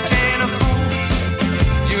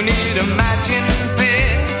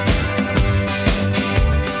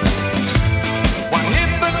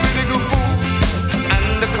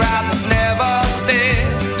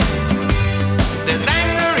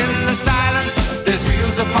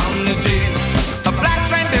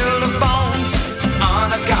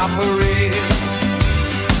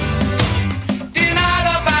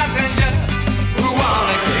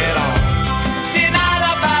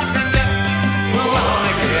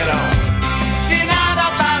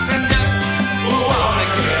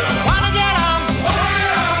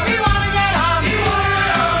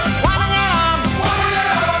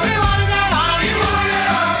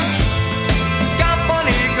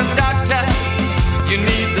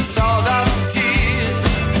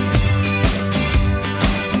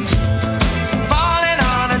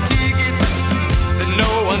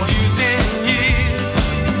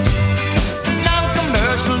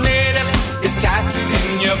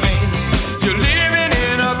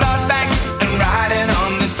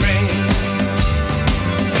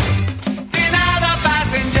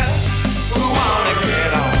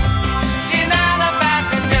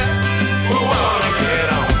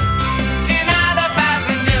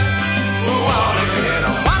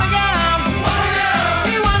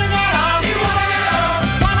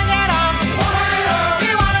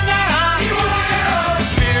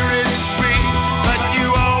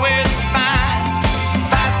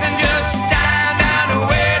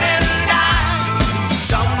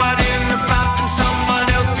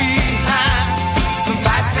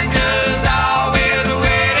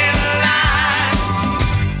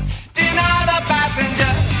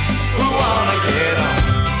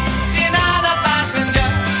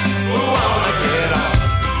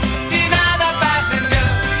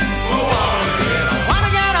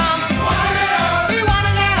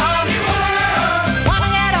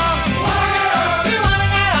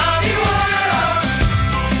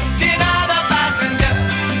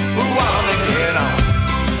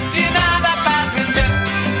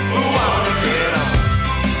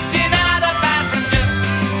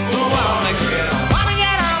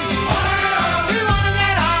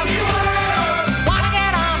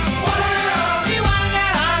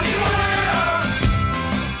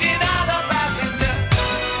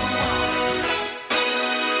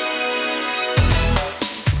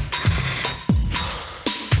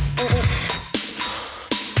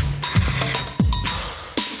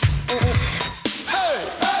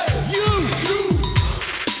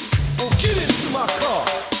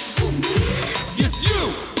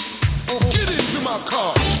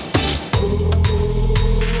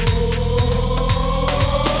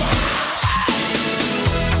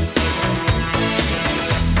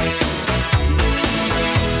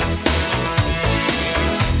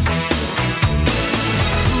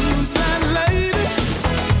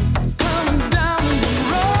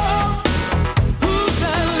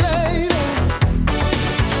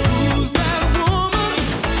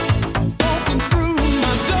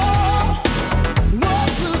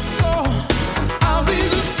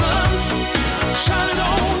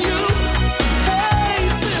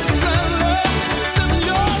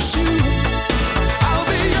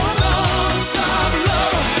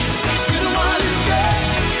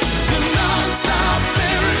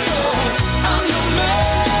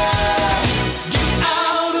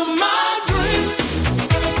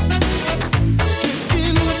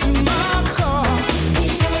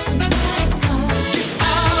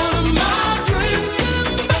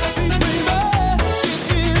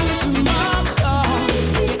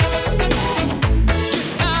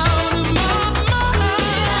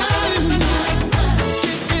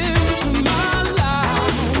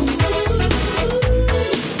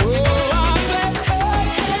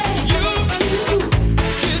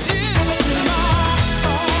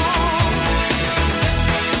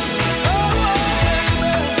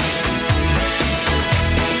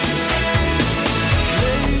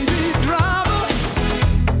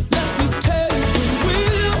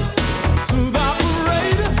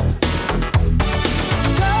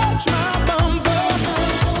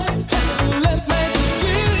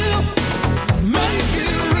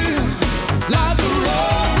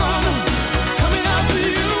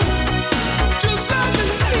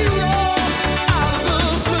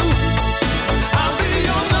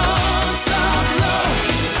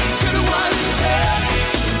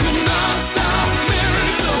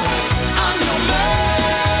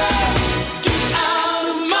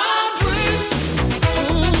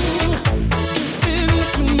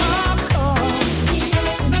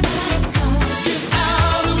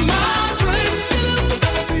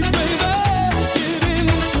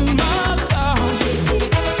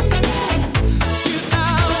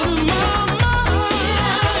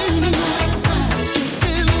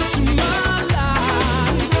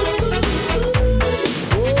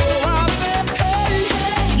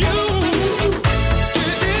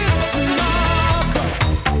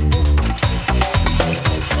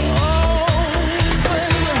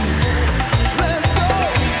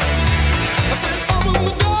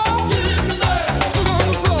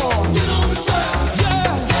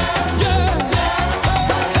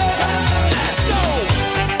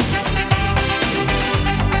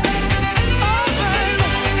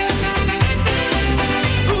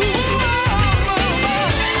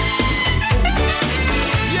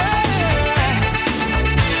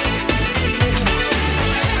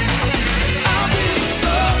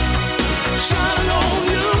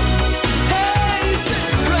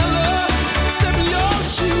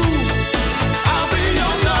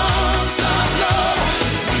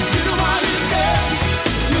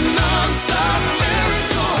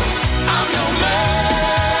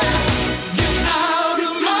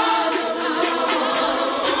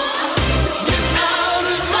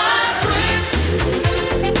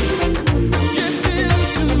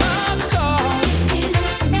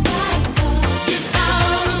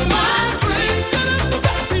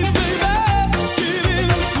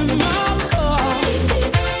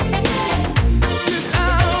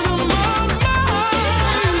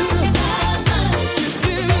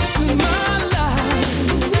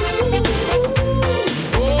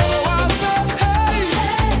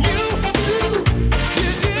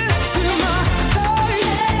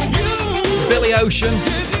 ocean.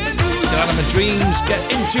 Get out of my dreams, get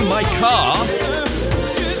into my car.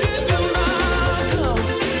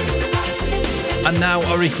 And now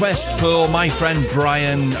a request for my friend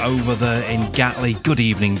Brian over there in Gatley. Good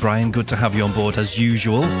evening, Brian. Good to have you on board as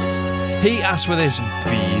usual. He asked for this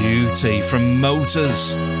beauty from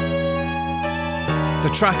Motors. The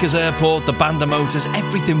Trackers Airport, the band of Motors,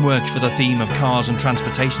 everything works for the theme of cars and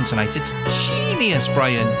transportation tonight. It's genius,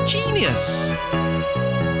 Brian. Genius.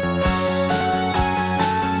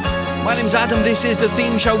 My name's Adam. This is the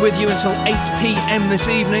theme show with you until 8 p.m. this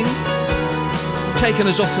evening. Taking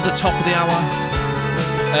us up to the top of the hour.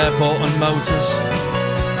 Airport and Motors.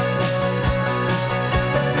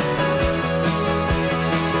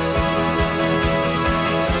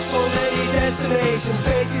 So many destination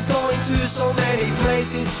faces, going to so many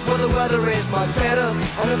places where the weather is much better and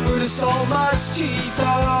the food is so much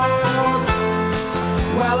cheaper.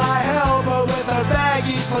 Well, I help her with her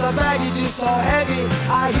baggies, for the baggage is so heavy.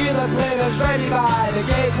 I hear the plane is ready by the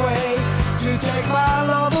gateway to take my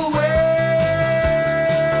love away.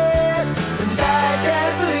 And I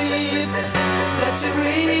can't believe that she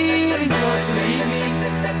really wants to leave me.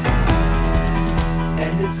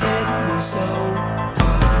 And it's getting me so.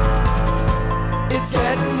 It's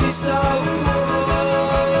getting me so.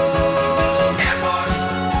 Airport.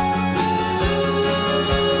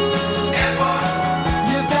 Airport.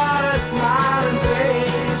 You've got a smiling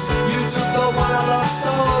face. You took the one I love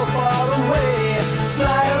so far away.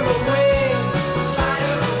 Fly her away. Fly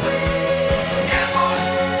her away. Airport.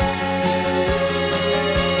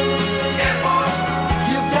 Airport.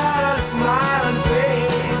 You've got a smiling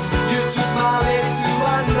face. You took my lady to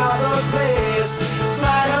another place.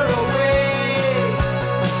 Fly her away.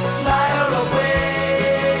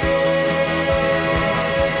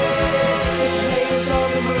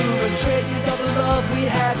 Traces of the love we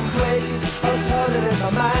had in places are turning in my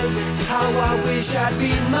mind. How I wish I'd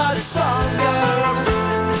been much stronger.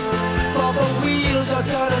 For the wheels are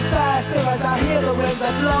turning faster as I hear the winds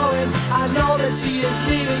are blowing. I know that she is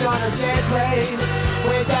leaving on a jet plane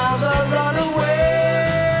way down the runaway.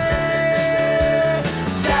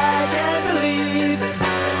 I can't believe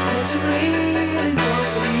that she really wants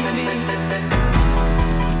to leave me.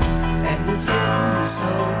 And it's getting me so.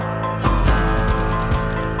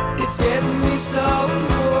 It's getting me so.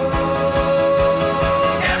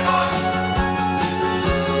 Airport.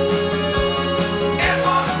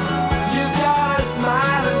 Airport. You've got a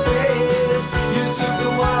smiling face. You took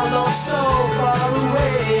the world off so far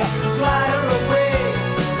away. Fly her away.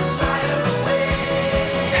 Fly her away.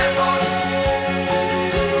 Airport.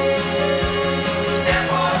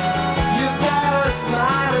 Airport. You've got a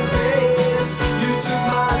smiling face. You took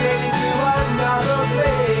my lady to another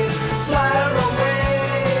place. Fly her away.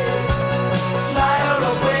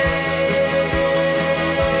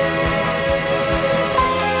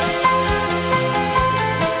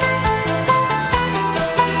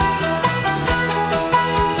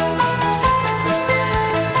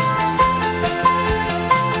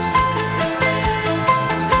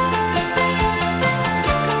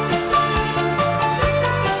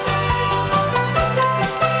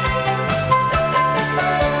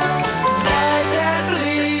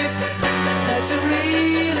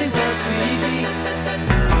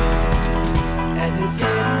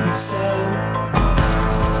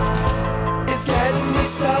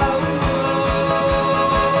 So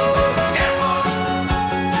Airport.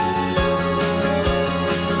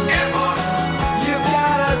 Airport. You've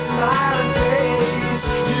got a smiling face.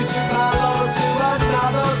 You took my love to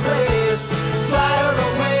another place. Fly her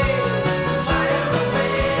away. Fly her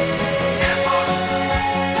away. Airport.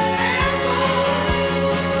 Airport.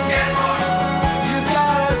 Airport. You've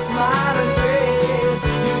got a smiling face.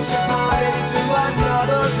 You took my lady to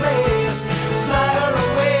another place. Fly her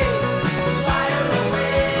away.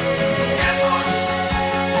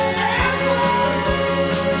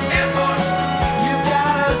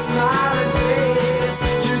 Smiling face,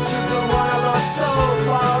 you took the one I love so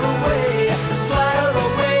far away. Fly her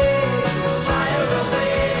away, fly her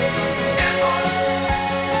away. Airport.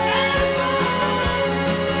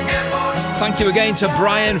 Airport. Thank you again to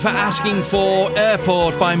Brian for asking for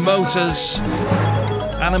Airport by Motors.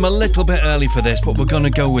 And I'm a little bit early for this, but we're going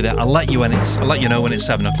to go with it. I'll let you know when it's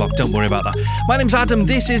 7 o'clock. Don't worry about that. My name's Adam.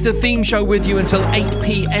 This is the theme show with you until 8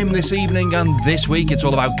 p.m. this evening. And this week it's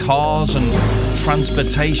all about cars and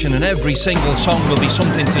transportation. And every single song will be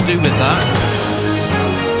something to do with that.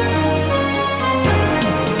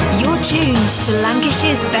 You're tuned to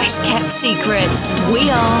Lancashire's best kept secrets.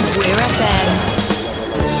 We are Weir FM.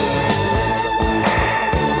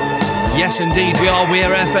 Yes, indeed, we are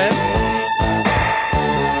Weir FM.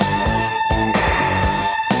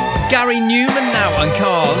 Gary Newman now on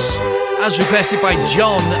Cars, as requested by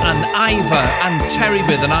John and Ivor and Terry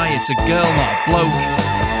with an I. It's a girl, not a bloke,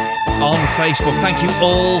 on Facebook. Thank you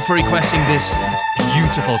all for requesting this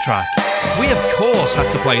beautiful track. We, of course, had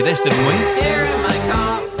to play this, didn't we? Here in my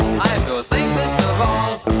car, I feel safest of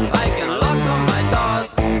all. I can lock on my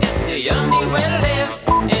doors. It's the only way to live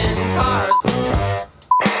in cars.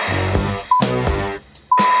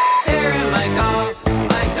 Here in my car,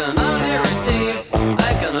 I can only receive.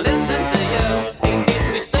 I can listen to you. It keeps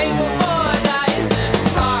me stable for days in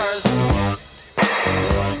cars.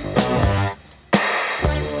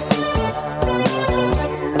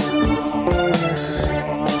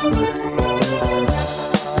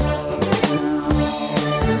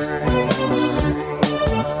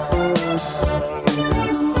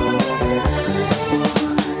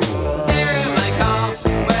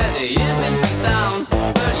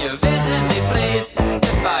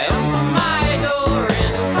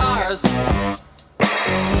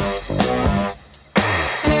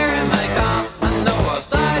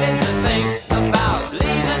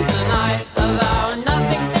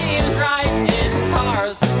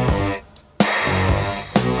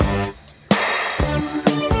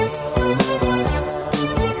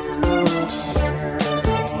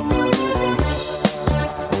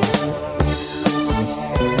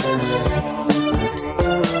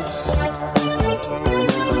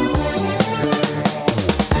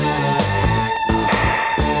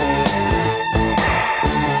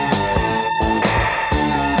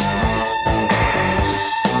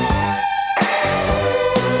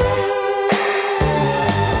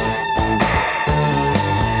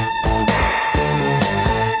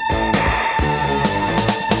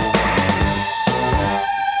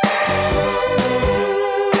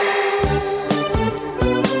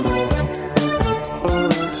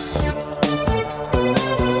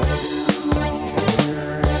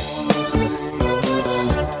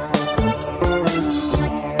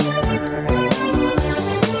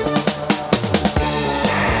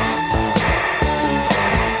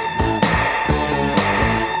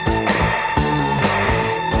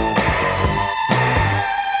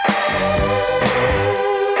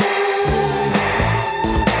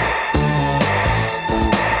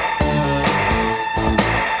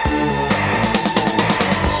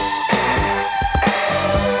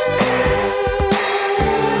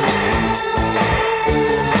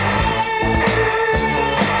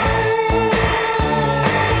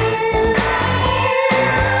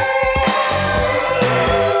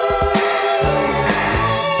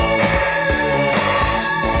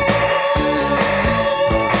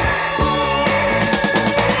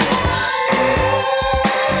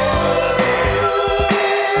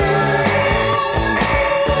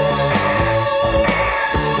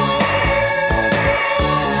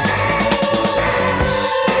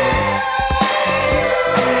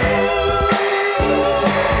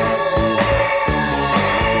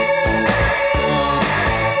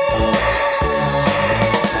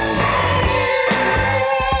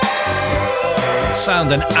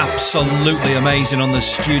 Sounding absolutely amazing on the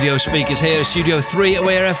studio speakers here, Studio 3 at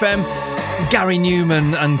Weir FM. Gary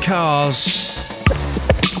Newman and Cars.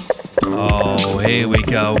 Oh, here we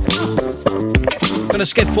go. Gonna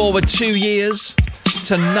skip forward 2 years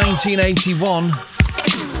to 1981,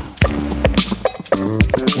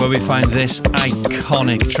 where we find this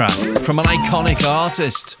iconic track from an iconic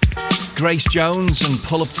artist, Grace Jones, and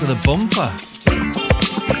Pull Up to the Bumper.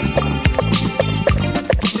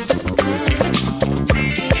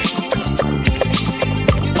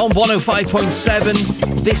 On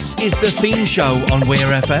 105.7, this is the theme show on Weir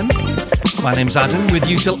FM. My name's Adam, with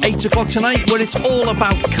you till 8 o'clock tonight, where it's all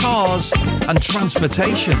about cars and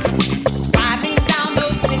transportation. Driving down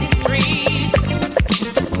those city streets,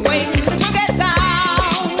 waiting to get down.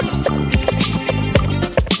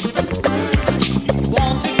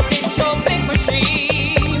 Want to get your big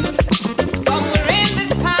machine somewhere in this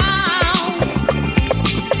town.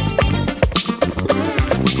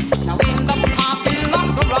 Now in the parking lot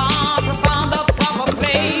garage, we found a proper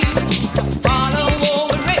place. Just follow all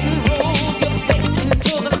the written rules, you fit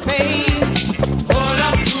into the space. Pull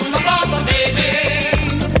up to the bumper, baby,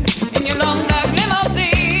 in your long black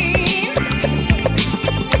limousine.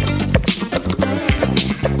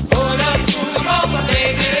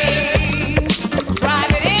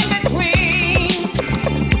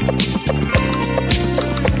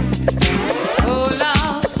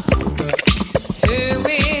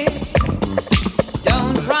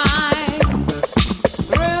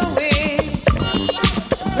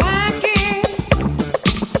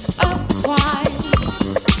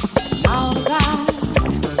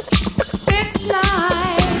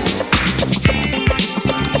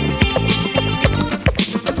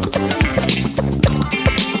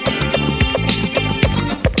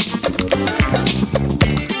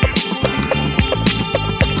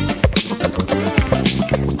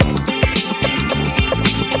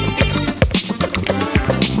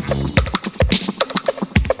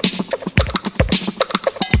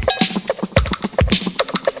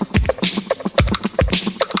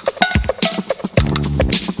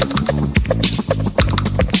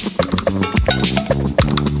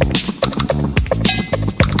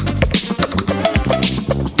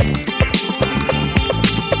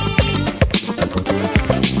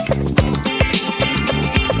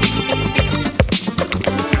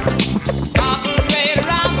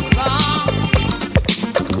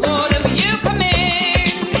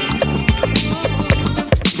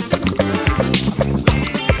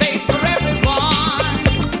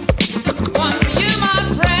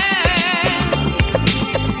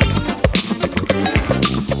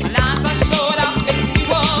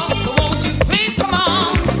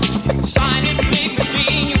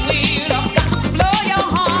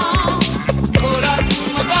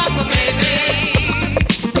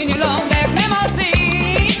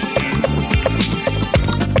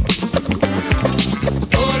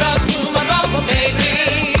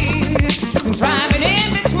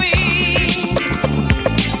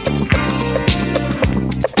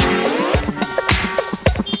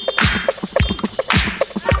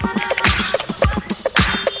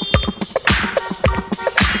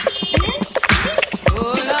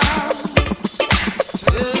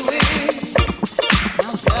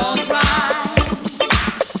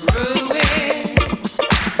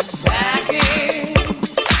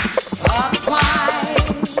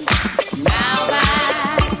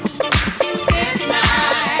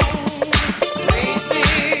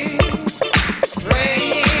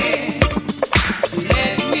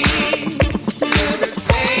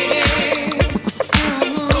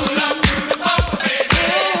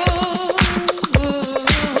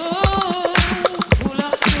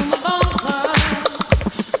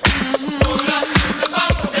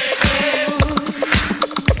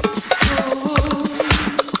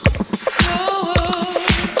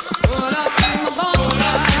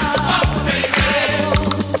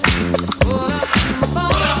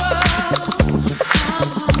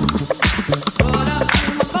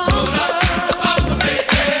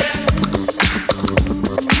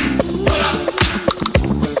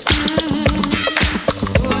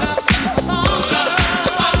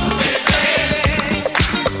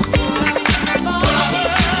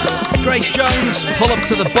 Grace Jones, Pull Up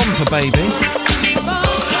to the Bumper, Baby.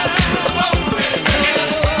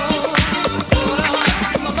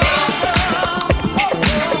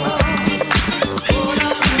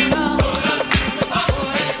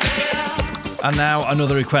 And now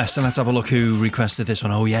another request, and let's have a look who requested this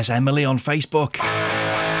one. Oh yes, Emily on Facebook.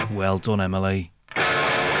 Well done, Emily.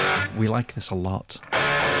 We like this a lot.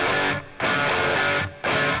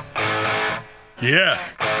 Yeah.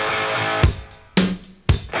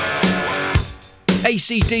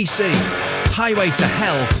 AC/DC, Highway to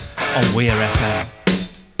Hell on Weir FM.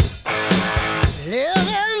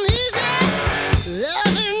 Living easy,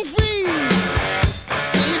 living free.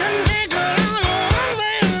 Season ticket on a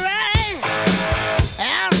one-way ride.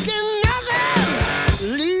 Asking nothing,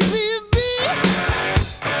 leave me be.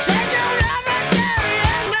 Take your everything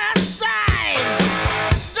in my stride.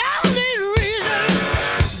 Don't need reason,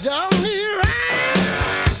 don't need rhyme.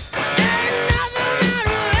 Ain't nothing I'd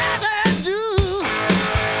rather do.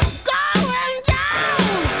 Going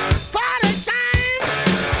down, party time.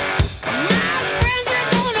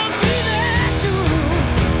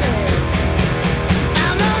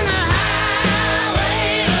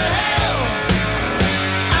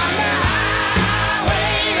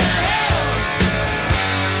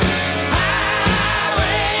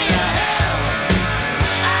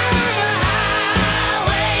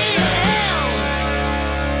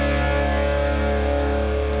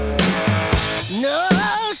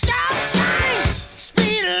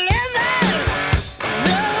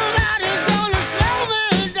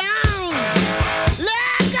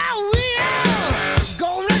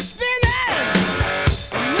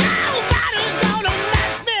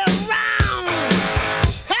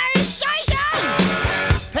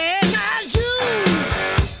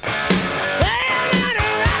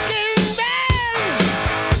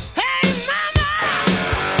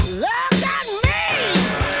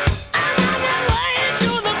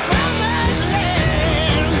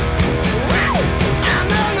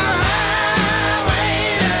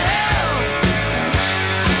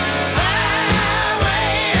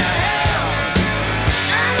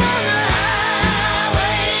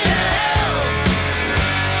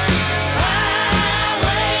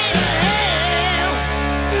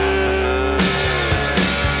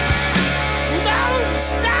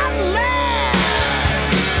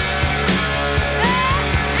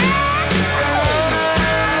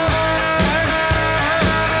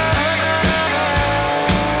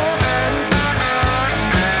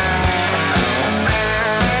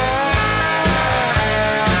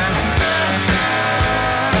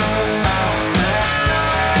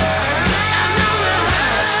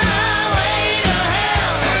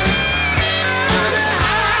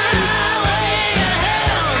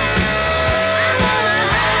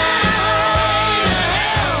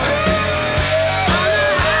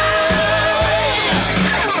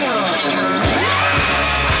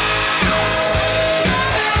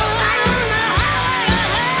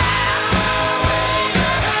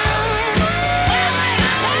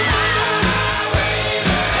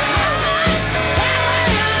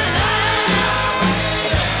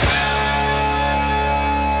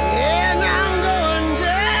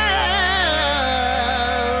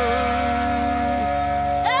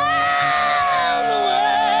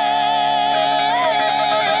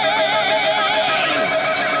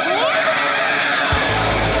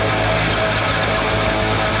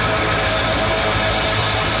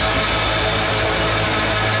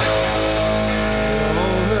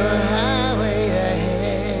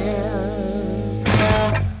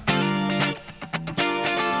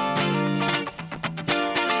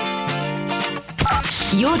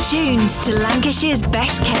 You're tuned to Lancashire's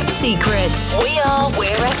best kept secrets. We are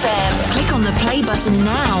Weir FM. Click on the play button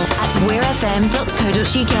now at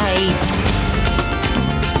weirfm.co.uk.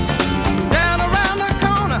 Down around the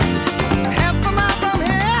corner, half a mile from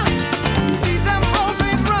here, see them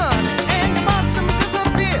groceries running and you watch them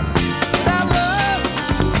disappear. Without love,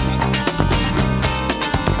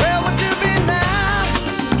 where would you be now?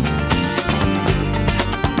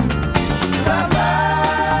 Without love,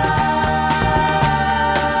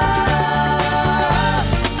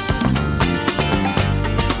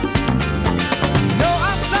 no,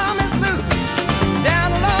 I saw Miss Lucy down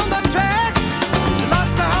along the tracks. She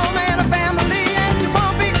lost her home and her family, and she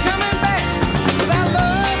won't be coming back. Without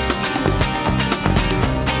love,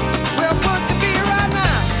 where would you be right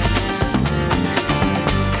now?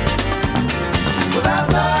 Without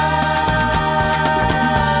love,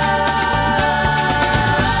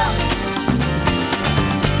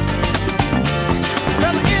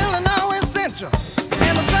 well, the Illinois Central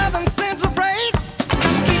and the Southern Central freight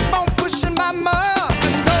keep on pushing by mud,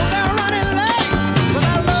 'cause you know they're running late.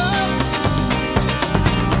 Without love,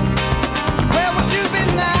 where would you be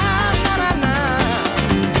now? Na, na, na.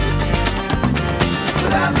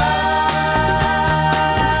 Without love,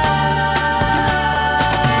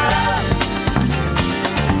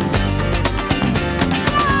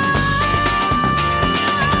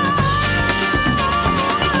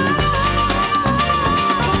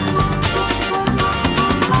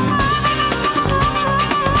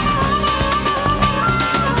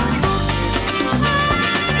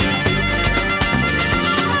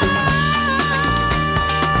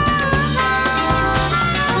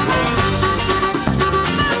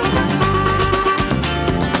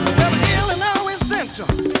 well, the Illinois Central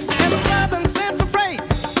and the Southern Central freight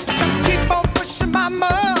keep on pushing by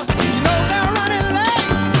mud. You know they're running late.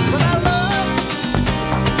 Without love,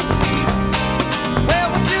 where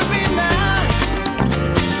would you be now?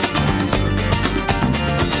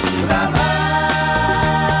 Without love,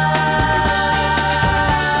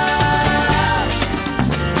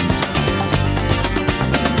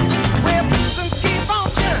 where pistons keep on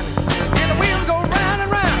turning and the wheels go round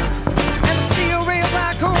and round, and the steel rails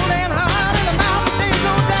are cold and hard, and the mountain they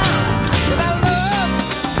go down. Without love,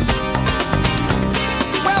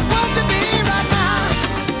 where would you be right now?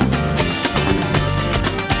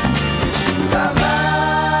 Without love,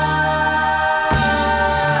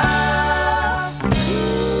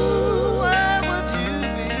 ooh, where would you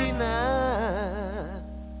be now?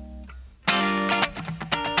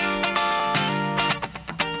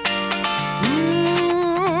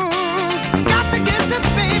 Got to get the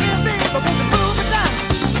baby, baby, won't you move it down?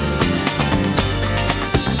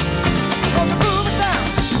 Won't you move it down?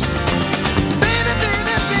 Baby,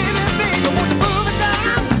 baby, baby, baby, won't you move it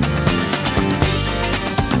down?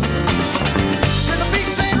 When the big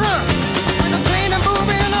train runs, when the train is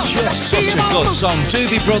moving up, Just such a good song.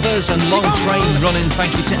 Doobie Brothers and Long Train Running.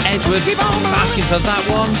 Thank you to Edward for asking for that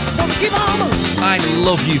one. keep on moving. I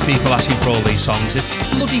love you people asking for all these songs. It's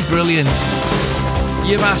bloody brilliant.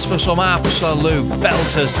 You've asked for some absolute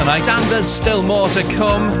belters tonight, and there's still more to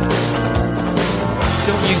come.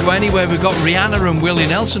 Don't you go anywhere. We've got Rihanna and Willie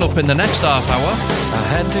Nelson up in the next half hour. I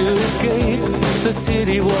had to escape, the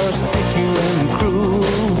city was sticky and cruel.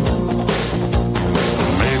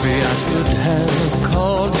 Maybe I should have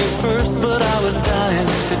called you first, but I was dying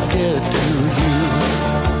to get to you.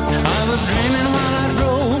 I was dreaming while I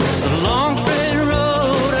drove the long straight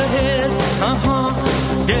road ahead.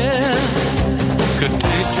 Yeah. Could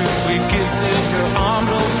taste your sweet kisses, your arms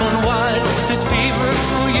open wide. This fever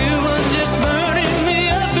for you was just burning me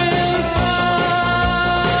up inside.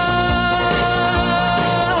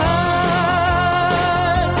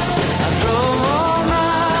 I drove all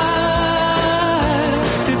night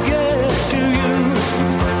to get to you.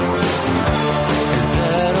 Is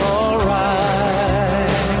that alright?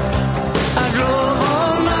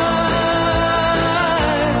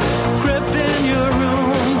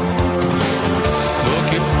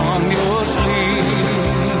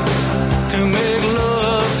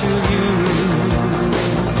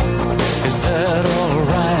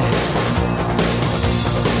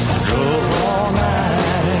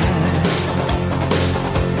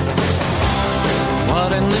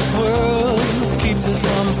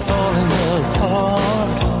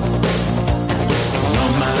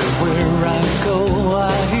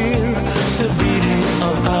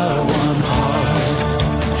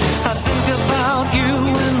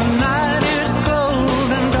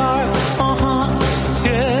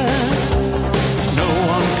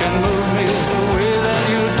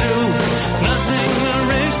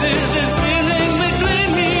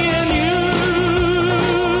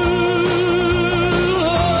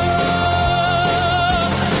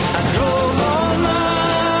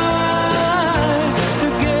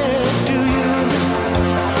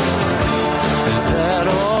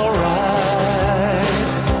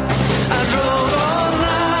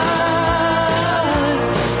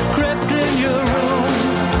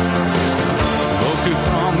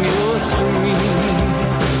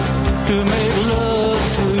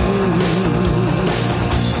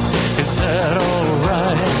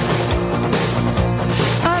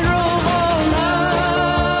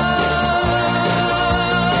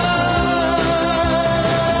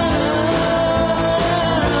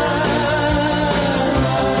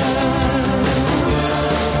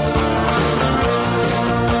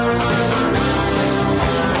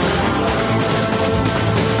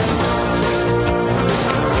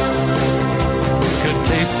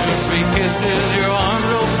 says your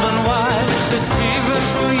arms open wide. This fever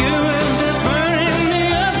for you is just burning me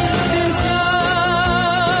up inside.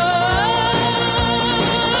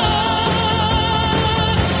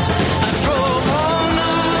 I drove all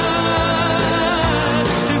night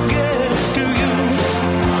to get to you.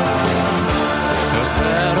 Was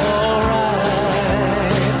that alright?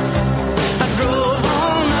 I drove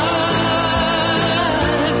all night,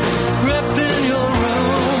 wrapped in your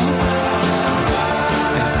room.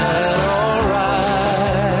 Is that alright?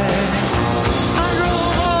 I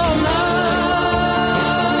drove all night.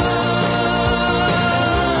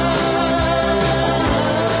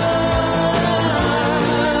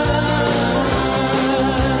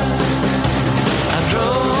 I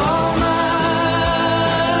drove all night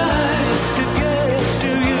to get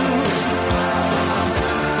to you.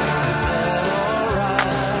 Is that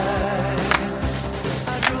alright?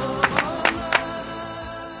 I drove all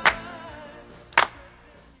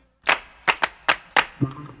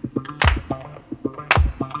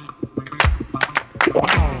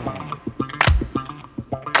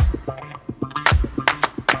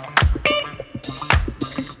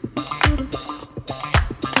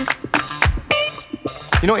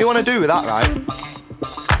You know what you want to do with that, right?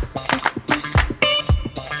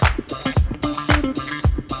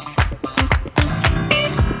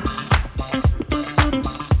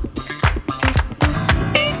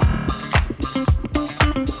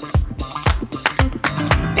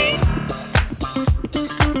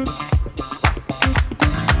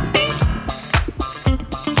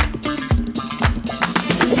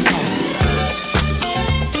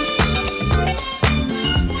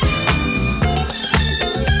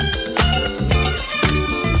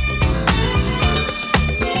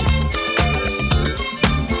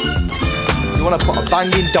 You want to put a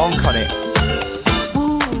banging donk on it.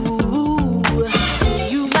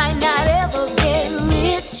 You might not ever get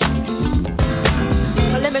rich,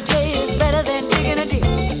 but let me tell you, it's better than digging a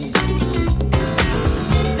ditch.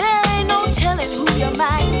 There ain't no telling who you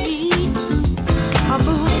might meet, a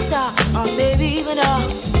movie star, or maybe even a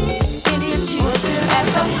Indian chief at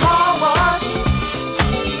the car wash,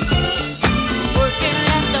 working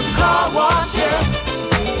at the car wash, yeah.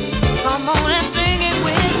 Come on and sing it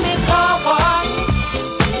with me, car wash.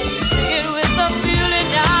 Sing it with the feeling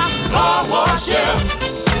now, car wash, yeah.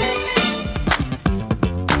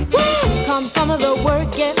 Woo! Come some of the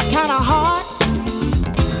work gets kinda hard,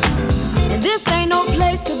 and this ain't no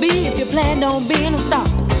place to be if you plan on being a star.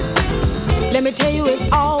 Let me tell you,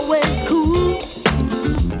 it's always cool,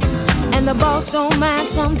 and the boss don't mind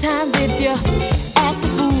sometimes if you act the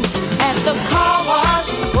fool at the car wash.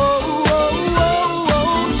 Whoa, whoa, whoa,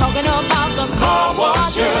 whoa, talking about the car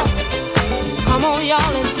wash, yeah. Come on,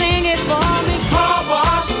 y'all, and sing it for me, car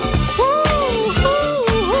wash. Woo,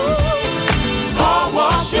 woo, woo. Car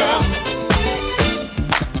wash, yeah.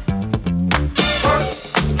 Work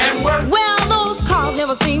and work. Well, those cars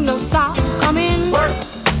never seem to stop coming. Work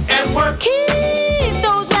and work. Keep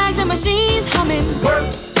those bags and machines humming.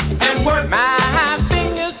 Work and work. My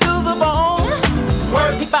fingers to the bone.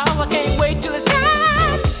 Work. If I can't wait till it's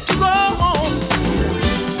time to go home.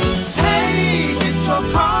 Hey, get your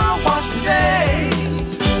car washed today.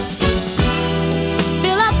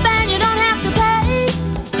 Fill up and you don't have to pay.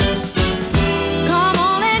 Come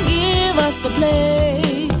on and give us a play.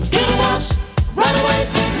 Get a wash right away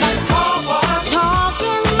like a car wash.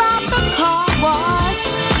 Talking about the car wash.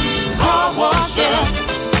 Car wash, yeah.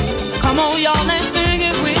 Come on, y'all, and sing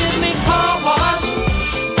it with me, car wash.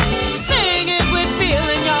 Sing it with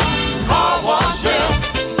feeling, y'all. Car wash, yeah.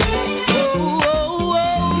 Whoa, whoa,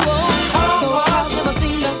 whoa, whoa. Those cars never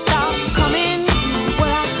seem to stop coming. What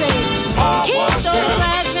I say, keep those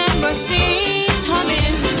bags and machines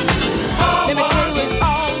humming. Let me tell you, it's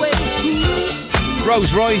always cool.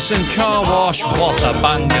 Rose Royce and Car Wash, what a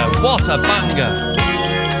banger, what a banger.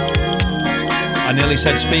 I nearly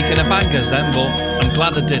said speaking of bangers then, but I'm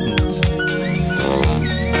glad I didn't.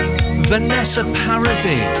 Vanessa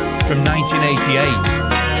Paradis from 1988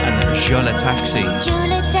 and Je le Taxi. Joe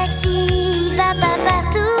le taxi va pas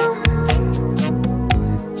partout.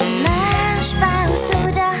 Il marche pas au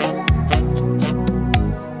soda.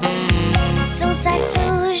 Son sac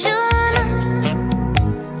sous jaune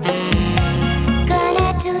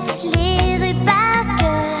connaît toutes les rues par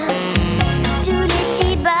cœur. Tous les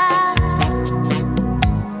petits bars,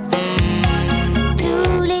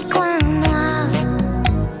 tous les coins noirs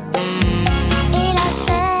et la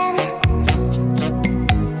Seine.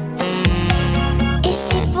 Et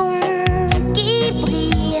c'est pour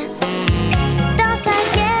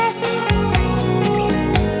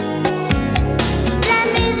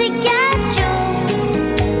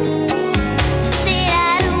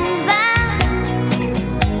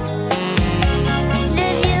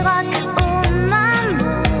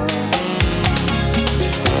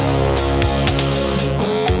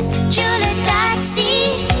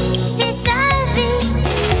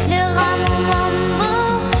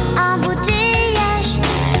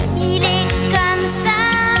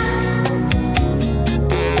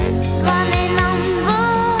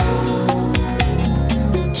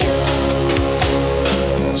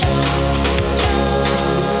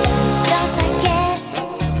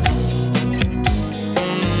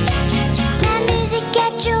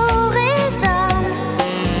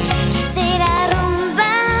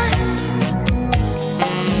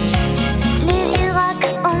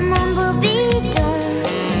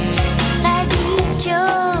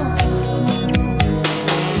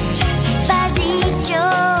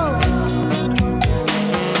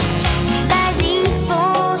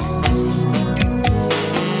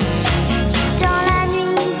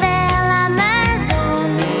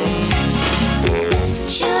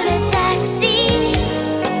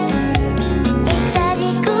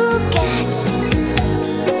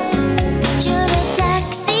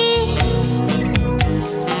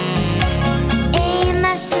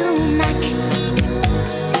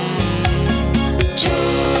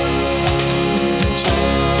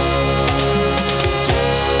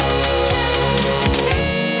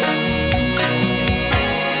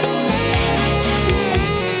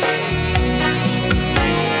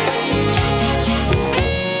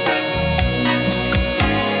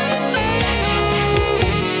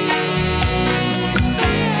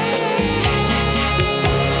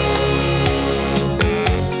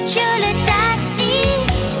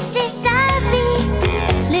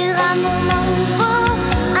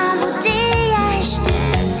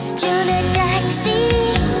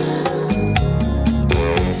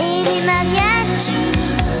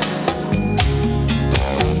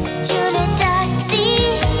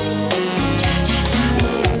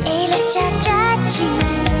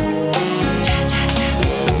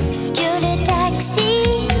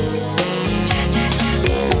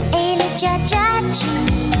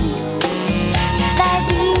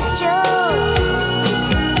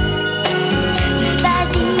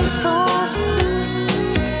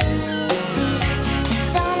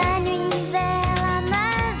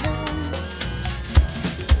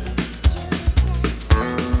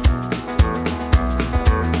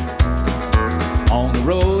on the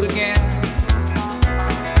road again.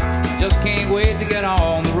 Just can't wait to get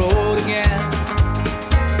on the road again.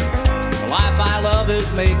 The life I love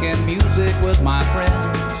is making music with my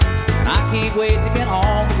friends, and I can't wait to get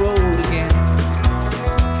on the road again.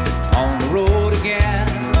 On the road again,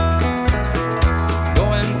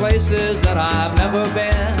 going places that I've never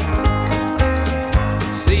been,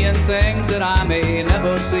 seeing things that I may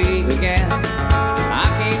never see again. I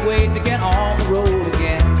can't wait to get on the road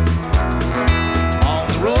again. On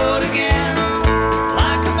the road again,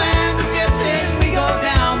 like a band of gypsies, we go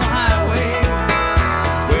down the highway.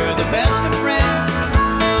 We're the best of friends,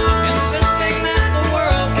 insisting that the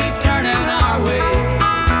world keep turning our way.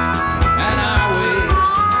 And our way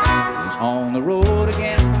is on the road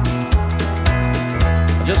again.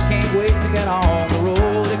 I just can't wait to get on the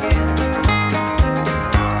road again.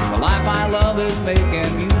 The life I love is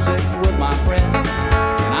making music with my friends,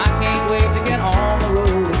 and I can't wait to get on the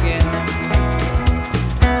road again.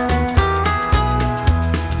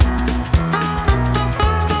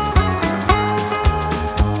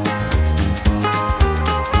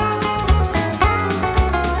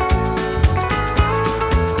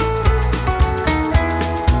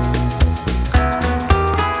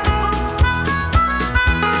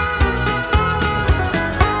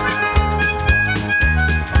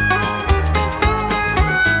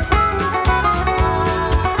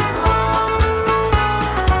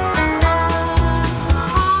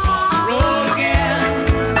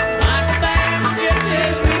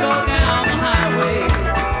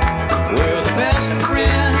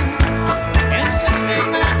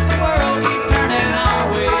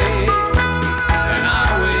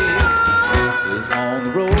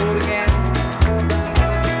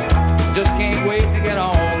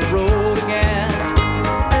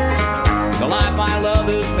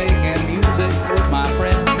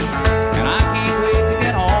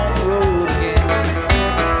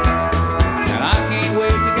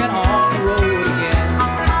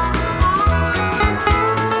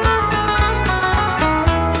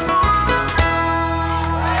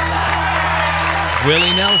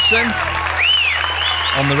 Willie Nelson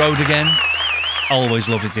on the road again. Always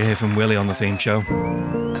lovely to hear from Willie on the theme show.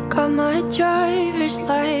 Got my driver's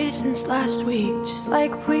license last week, just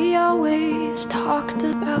like we always talked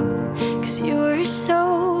about. Cause you were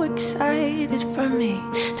so excited for me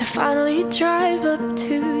to finally drive up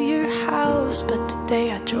to your house. But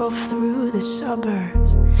today I drove through the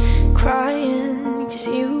suburbs crying cause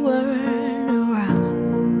you weren't around.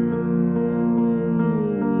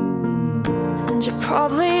 And you're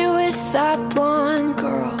probably with that blonde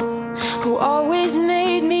girl who always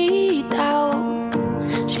made me doubt.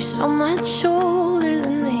 She's so much older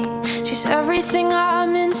than me, she's everything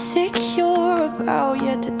I'm insecure about.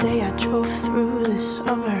 Yet today I drove through the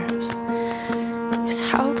suburbs, cause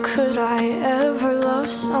how could I ever love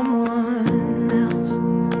someone else?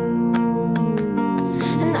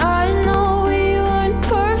 And I know we weren't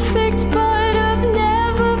perfect, but I've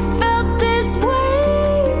never felt this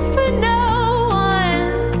way for no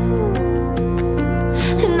one.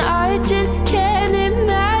 And I just can't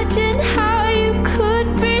imagine how you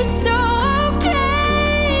could be so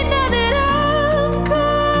okay now that I'm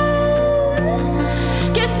gone.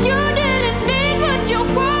 Guess you didn't mean what you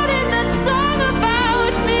wrote in that song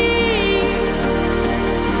about me.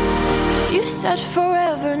 Cause you said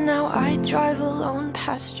forever, now I drive alone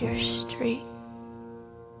past your street.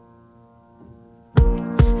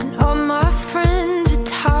 And all my friends are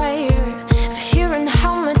tired of hearing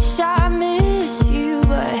how much I miss you,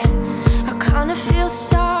 but I kinda feel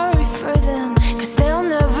sorry for them, cause they'll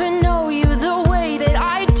never know you the way that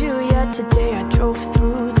I do. Yet today I drove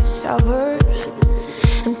through the suburbs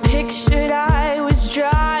and pictured I was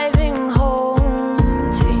driving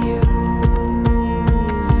home to you.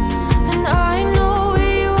 And I know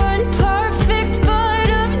we weren't perfect, but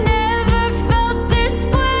I've never felt this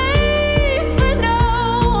way for no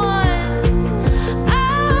one.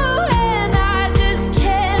 Oh, and I just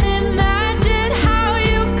can't imagine how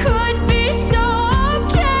you could be so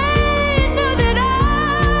okay now that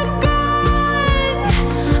I'm gone.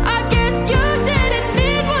 I guess you didn't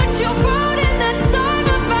mean what you wrote in that song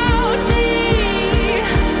about me.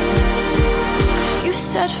 Cause you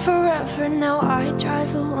said forever, now I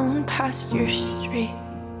drive alone past your street.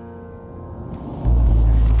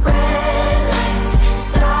 Red lights,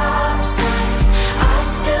 stop signs, I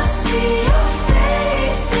still see your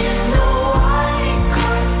face in the white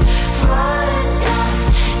cars, front yards.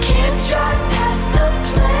 Can't drive past the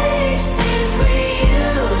places we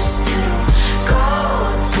used to go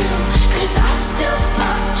to, cause I still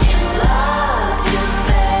fucking love you,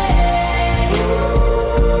 babe.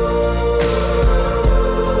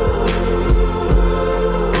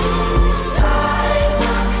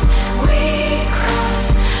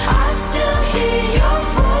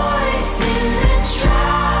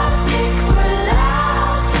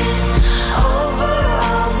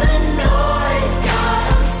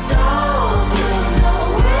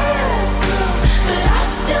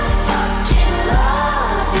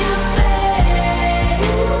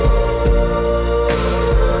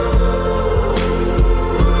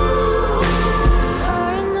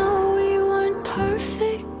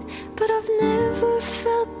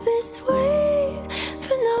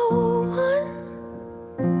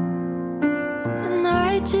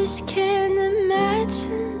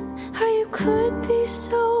 could be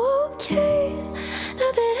so okay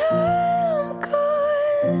now that I'm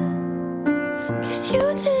gone. 'Cause you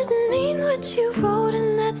didn't mean what you wrote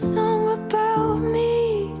in that song about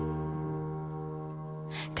me.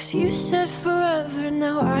 'Cause you said forever,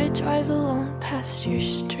 now I drive alone past your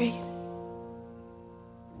street.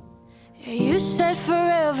 Yeah, you said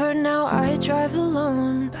forever, now I drive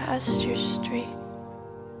alone past your street.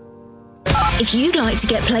 If you'd like to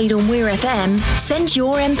get played on Weir FM, send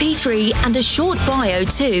your MP3 and a short bio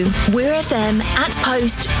to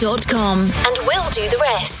weirfm@post.com and we'll do the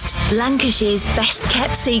rest. Lancashire's best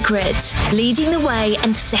kept secret, leading the way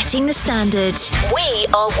and setting the standard. We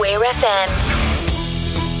are Weir FM.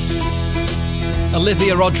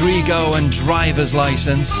 Olivia Rodrigo and Driver's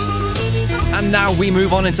License. And now we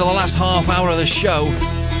move on into the last half hour of the show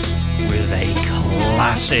with a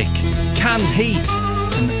classic, Canned Heat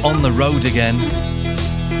and On the Road Again.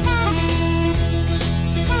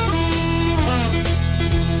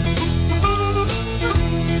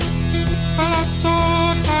 Well, I'm so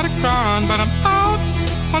tired of crying, but I'm out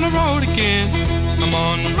on the road again. I'm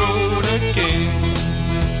on the road again.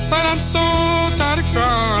 Well, I'm so tired of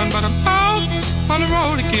crying, but I'm out on the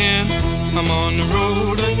road again. I'm on the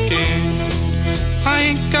road again. I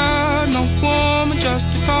ain't got no woman just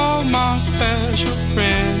to call my special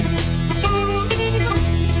friend.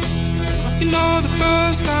 You know, the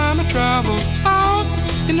first time I traveled out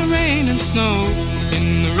in the rain and snow, in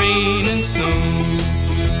the rain and snow.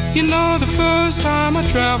 You know, the first time I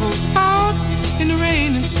traveled out in the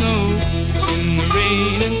rain and snow, in the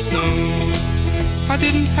rain and snow. I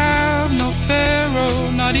didn't have no pharaoh,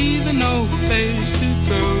 not even no place to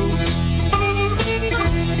go.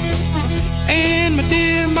 And my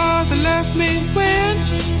dear mother left me when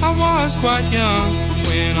I was quite young,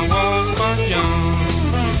 when I was quite young.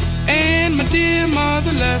 And my dear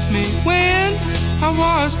mother left me when I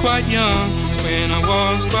was quite young, when I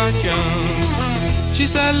was quite young. She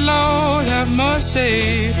said, Lord, have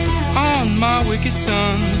mercy on my wicked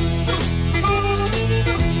son.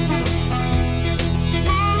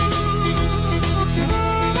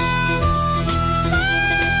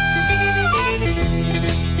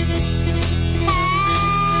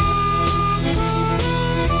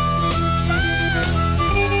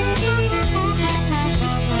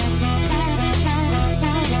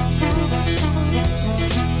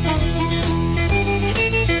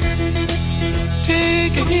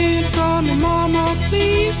 Take a hint from your mama,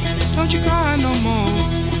 please. Don't you cry no more.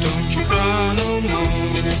 Don't you cry no more.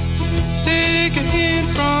 Take a hint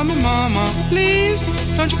from your mama, please.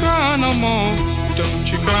 Don't you cry no more. Don't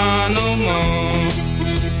you cry no more.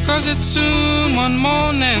 'Cause it's soon one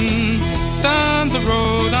morning. Down the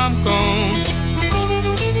road I'm gone.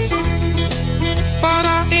 But I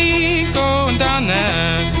ain't going down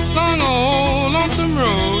that long old lonesome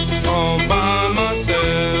road all by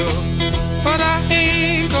myself. But I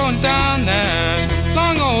ain't going down that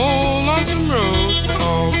long old lonesome road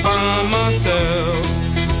all by myself.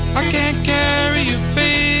 I can't carry you,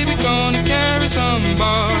 baby, gonna carry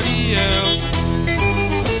somebody else.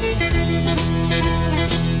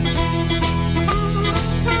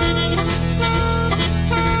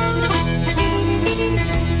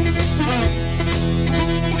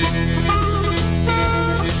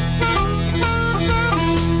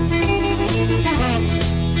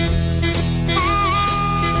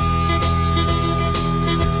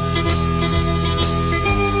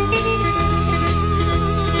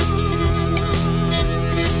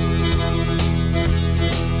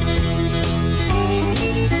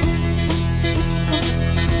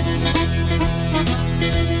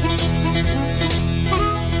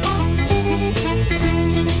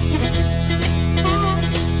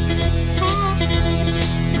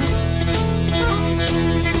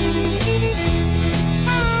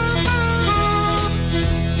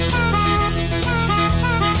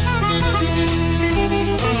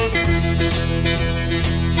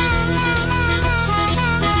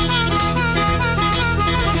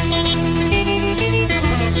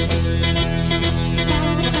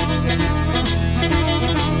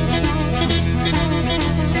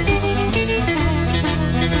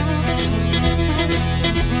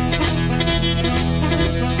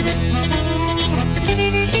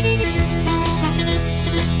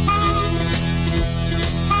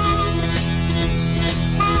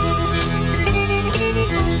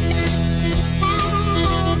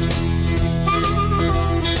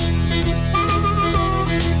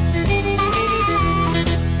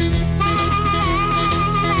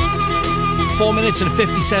 Minutes and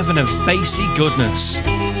 57 of bassy goodness.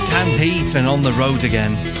 Canned Heat and On the Road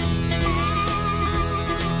Again.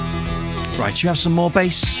 Right, you have some more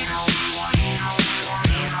bass?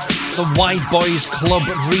 The White Boys Club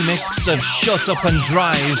remix of Shut Up and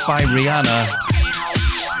Drive by Rihanna.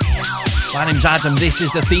 My name's Adam, this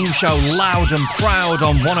is the theme show, loud and proud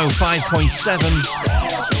on 105.7.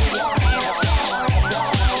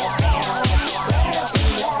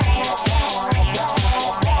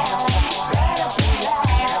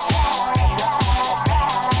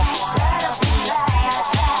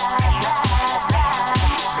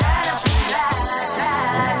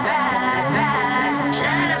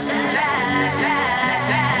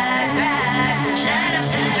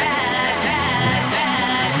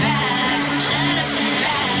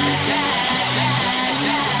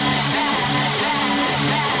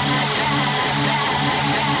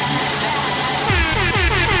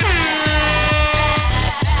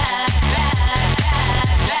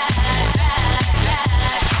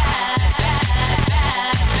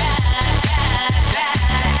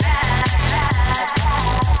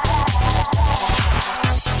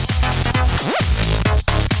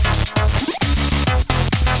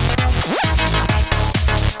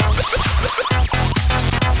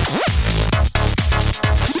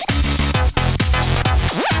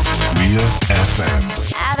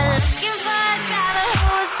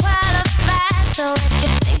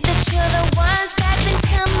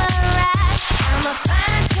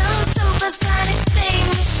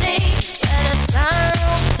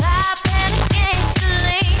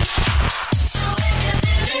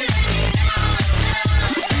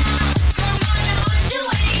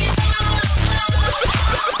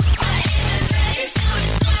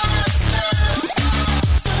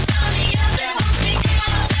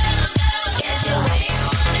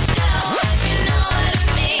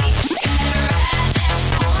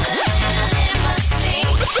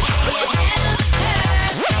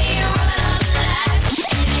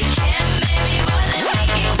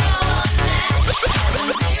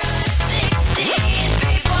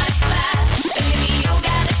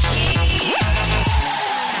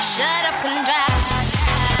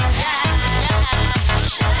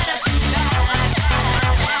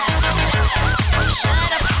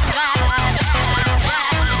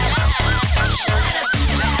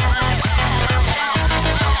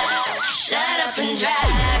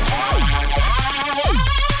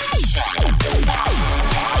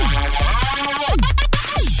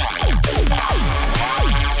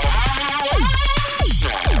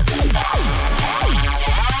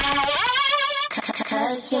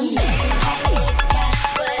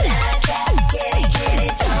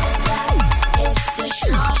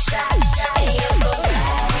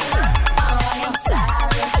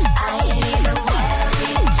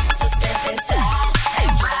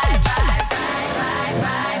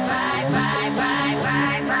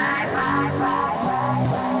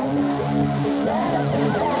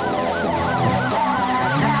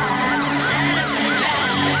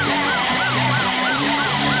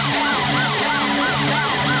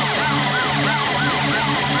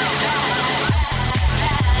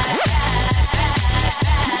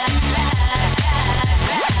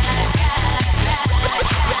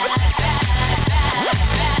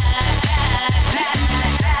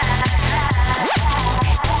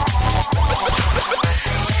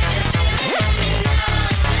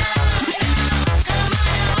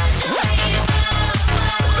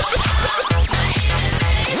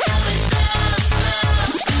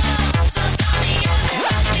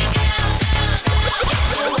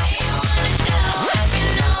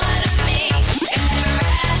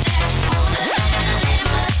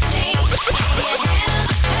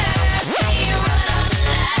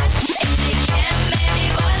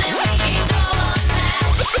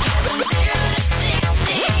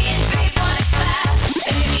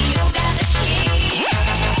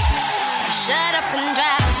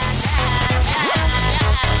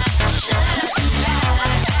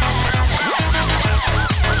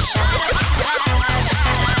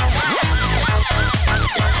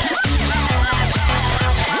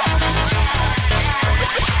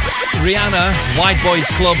 Rihanna, White Boys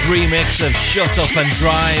Club remix of Shut Up and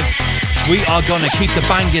Drive. We are going to keep the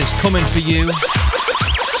bangers coming for you.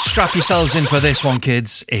 Strap yourselves in for this one,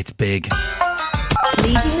 kids. It's big.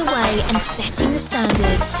 Leading the way and setting the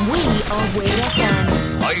standard. We are Weird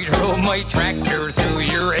FM. I drove my tractor through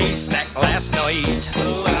your haystack last night.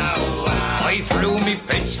 I threw me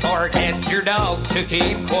pitchfork at your dog to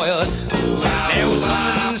keep quiet. Now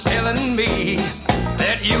something's telling me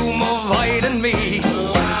that you're avoiding me.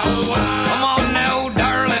 Come on now,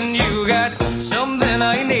 darling, you got something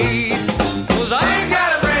I need. 'Cause I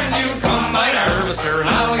got a brand new combine harvester and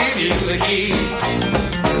I'll give you the key.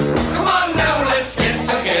 Come on now, let's get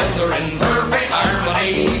together in perfect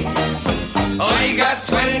harmony. I got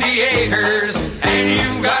 20 acres and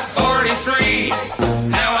you've got 4.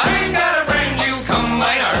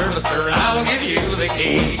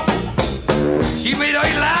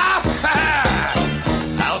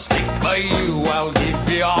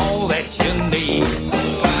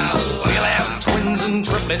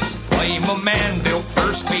 triplets. I'm a man built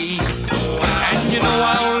for speed. And you know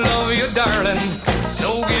I'll love you, darling,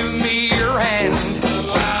 so give me your hand. The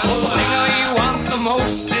thing I want the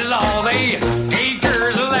most is all the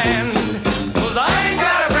acres of land. 'Cause I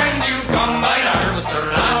got a brand new combine harvester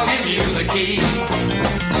and I'll give you the key.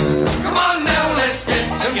 Come on now, let's get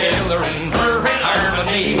together in perfect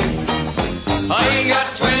harmony. I got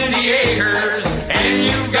 20 acres and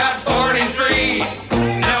you've got 43.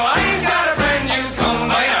 Now I got a brand new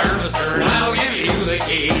combine harvester and I'll give you the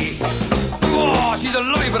key. Oh, she's a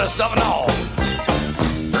lovely bit of stuff and all.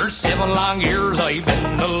 For 7 long years I've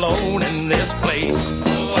been alone in this place.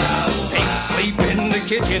 Ain't sleep in the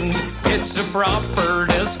kitchen, it's a proper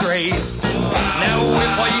disgrace. Now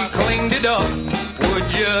if I cleaned it up, would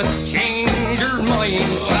you change your mind?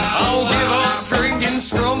 I'll give up drinking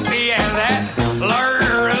Scrumpy and that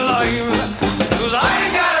larder and lime. 'Cause I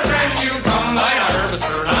got a brand new combine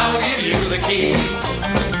harvester and I'll give you the key.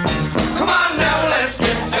 Come on now, let's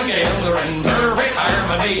get together in perfect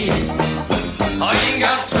harmony. I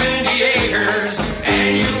got 20 acres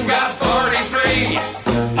and you've got 43.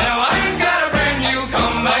 Now I got a brand new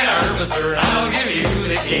combine harvester and I'll give you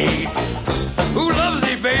the key. Who loves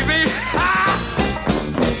it, baby?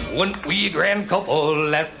 When we grand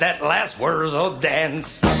couple at that last Wurzel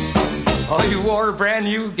dance, I wore brand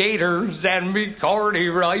new gaiters and me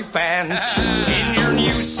corduroy pants. In your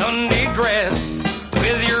new Sunday dress,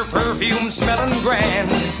 with your perfume smelling grand,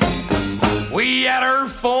 we had our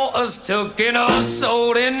photos took in a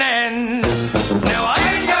sold in end. Now I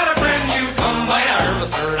got a brand new combine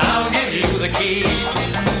harvester and I'll give you the key.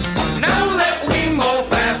 Now that we both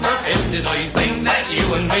past our 50s, I think that you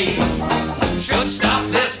and me should stop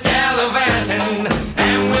this gallivanting,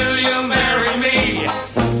 and will you marry me?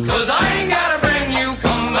 'Cause I got a brand new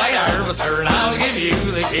combine harvester and I'll give you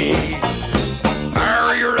the key.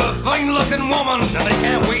 You're a fine looking woman and I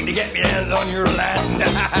can't wait to get my hands on your land.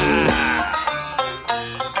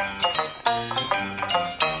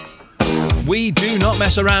 We do not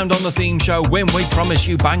mess around on the theme show. When we promise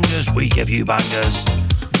you bangers, we give you bangers.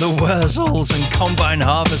 The Wurzels and Combine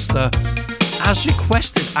Harvester, as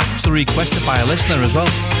requested, actually requested by a listener as well.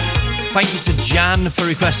 Thank you to Jan for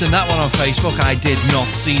requesting that one on Facebook. I did not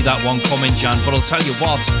see that one coming, Jan, but I'll tell you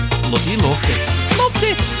what, bloody loved it. Loved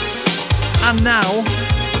it! And now,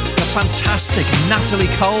 the fantastic Natalie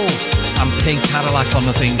Cole and Pink Cadillac on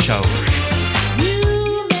the theme show.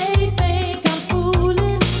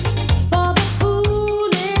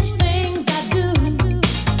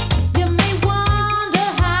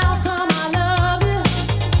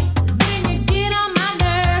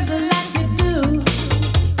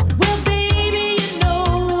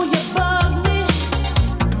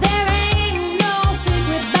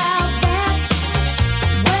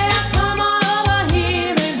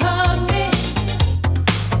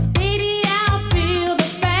 Baby, I'll spill the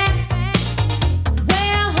facts.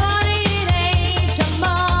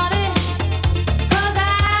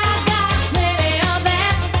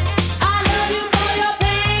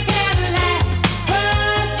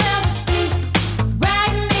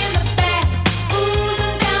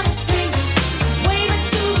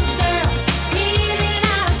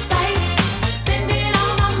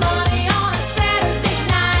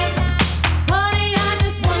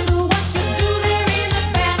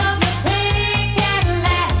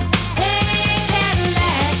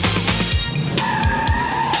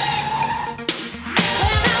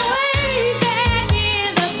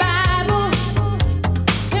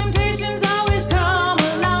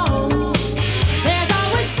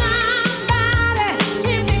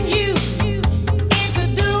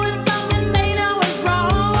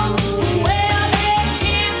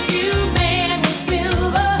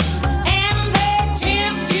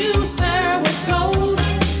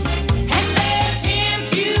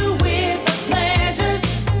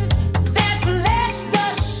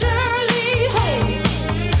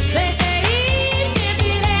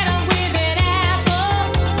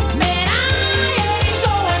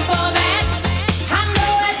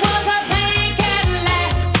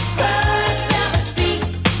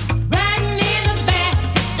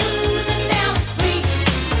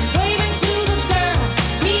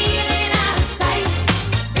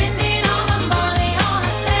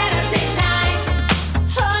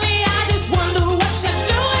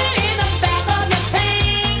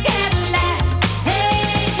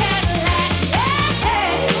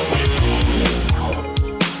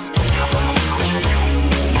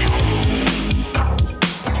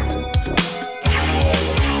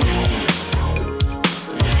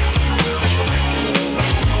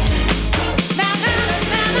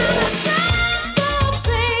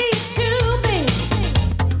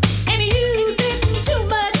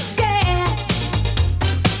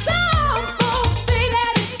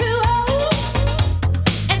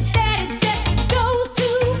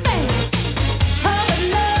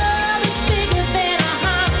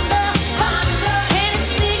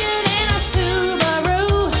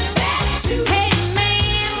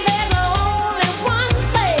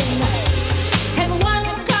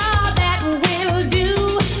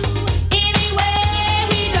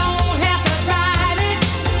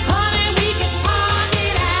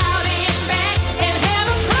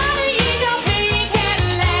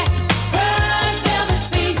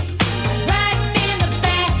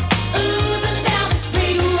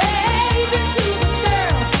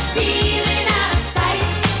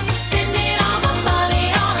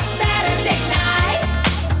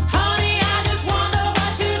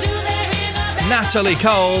 Natalie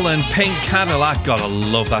Cole and Pink Cadillac. Gotta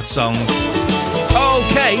love that song.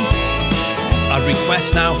 Okay, a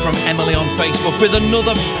request now from Emily on Facebook with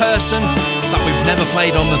another person that we've never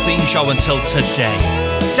played on the theme show until today.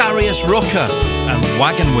 Darius Rucker and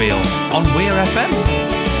Wagon Wheel on Weir FM.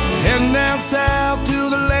 Heading down south to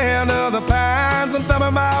the land of the pines. I'm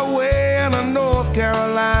thumbing my way into North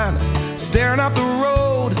Carolina, staring up the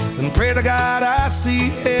road and pray to God I see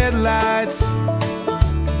headlights.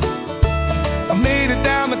 I made it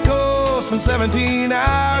down the coast in 17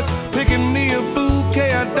 hours, picking me a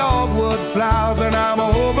bouquet of dogwood flowers, and I'm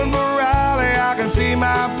hoping for Raleigh I can see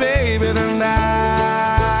my baby tonight.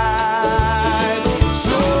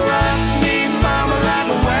 So rock me, mama, like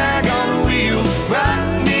a wagon wheel. Rock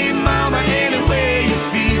me, mama, any way you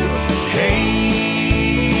feel. Hey,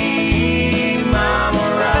 mama,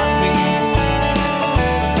 rock me.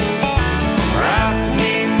 Rock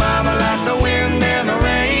me, mama, like the wind and the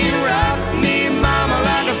rain. Rock me, mama,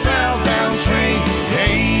 like a southbound train.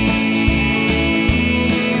 Hey,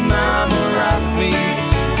 mama, rock me.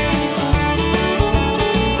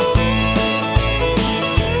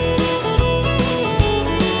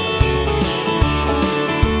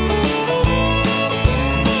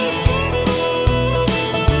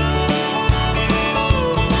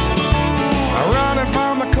 Running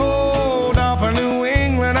from the cold up in New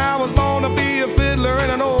England, I was born to be a fiddler in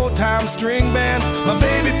an old-time string band. My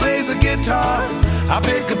baby plays the guitar, I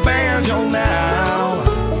pick a banjo now.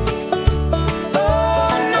 Oh,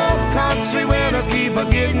 North Country winters keep a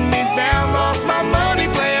getting me down. Lost my money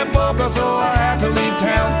playing poker, so I had to leave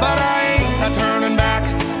town. But I ain't turning back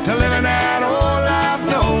to living that old life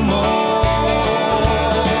no more.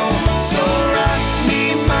 So rock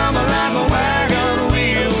me, mama, like a wagon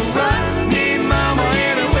wheel. Rock me, mama,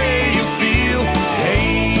 any way you feel.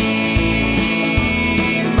 Hey,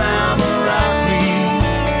 mama, rock me.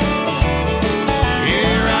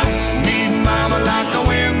 Yeah, rock me, mama, like the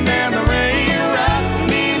wind and the rain. Rock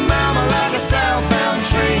me, mama, like a southbound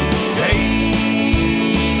train. Hey,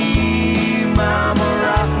 mama,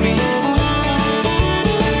 rock me.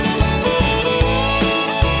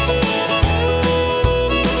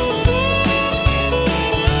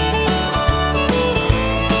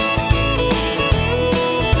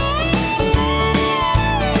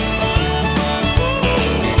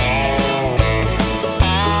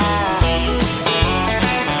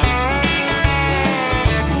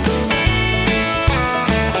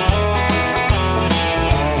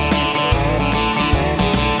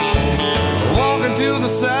 Walking to the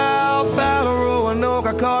south out of Roanoke,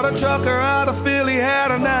 I caught a trucker out of Philly,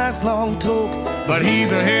 had a nice long toke. But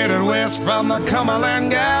he's headed west from the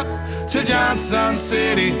Cumberland Gap to Johnson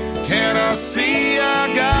City, Tennessee.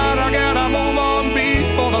 I gotta move on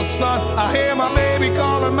before the sun. I hear my baby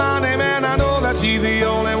calling my name, and I know that she's the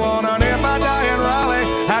only one. And if I die in Raleigh,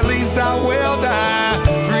 at least I will die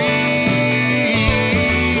free.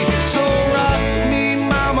 So rock me,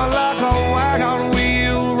 mama, like a wagon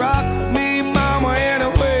wheel. Rock me, mama, any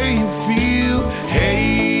way you feel.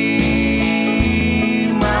 Hey,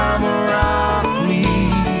 mama, rock me.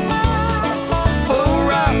 Oh,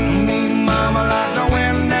 rock me, mama, like the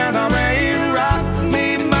wind and the rain. Rock me,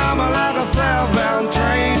 mama, like a southbound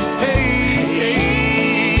train. Hey,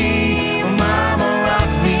 mama,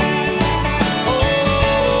 rock me.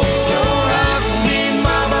 Oh, so rock me,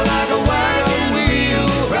 mama, like a wagon wheel.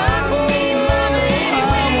 Rock me, mama, any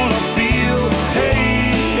way I wanna feel. Hey,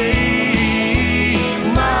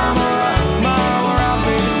 mama, rock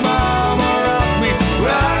me, mama, rock me.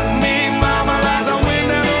 Rock me, mama, like the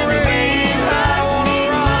wind and the rain. I wanna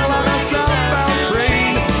ride like a southbound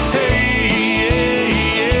train. Hey,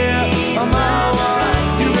 yeah, mama,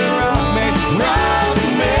 you can rock me, rock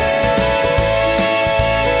me.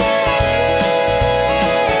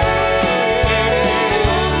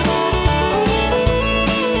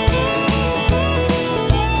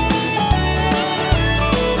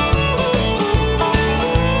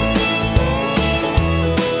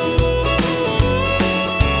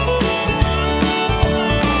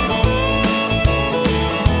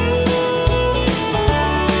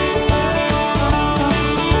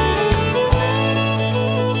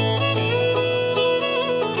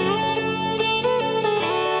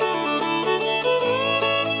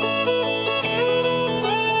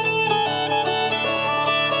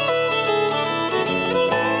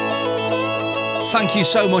 Thank you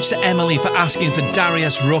so much to Emily for asking for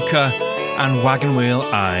Darius Rucker and Wagon Wheel.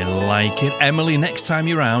 I like it. Emily, next time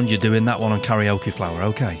you're around, you're doing that one on Karaoke Flower,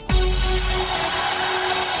 okay?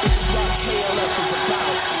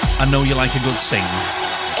 I know you like a good sing.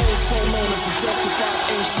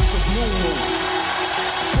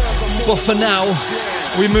 But for now,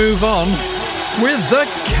 we move on with the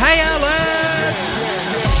KLF.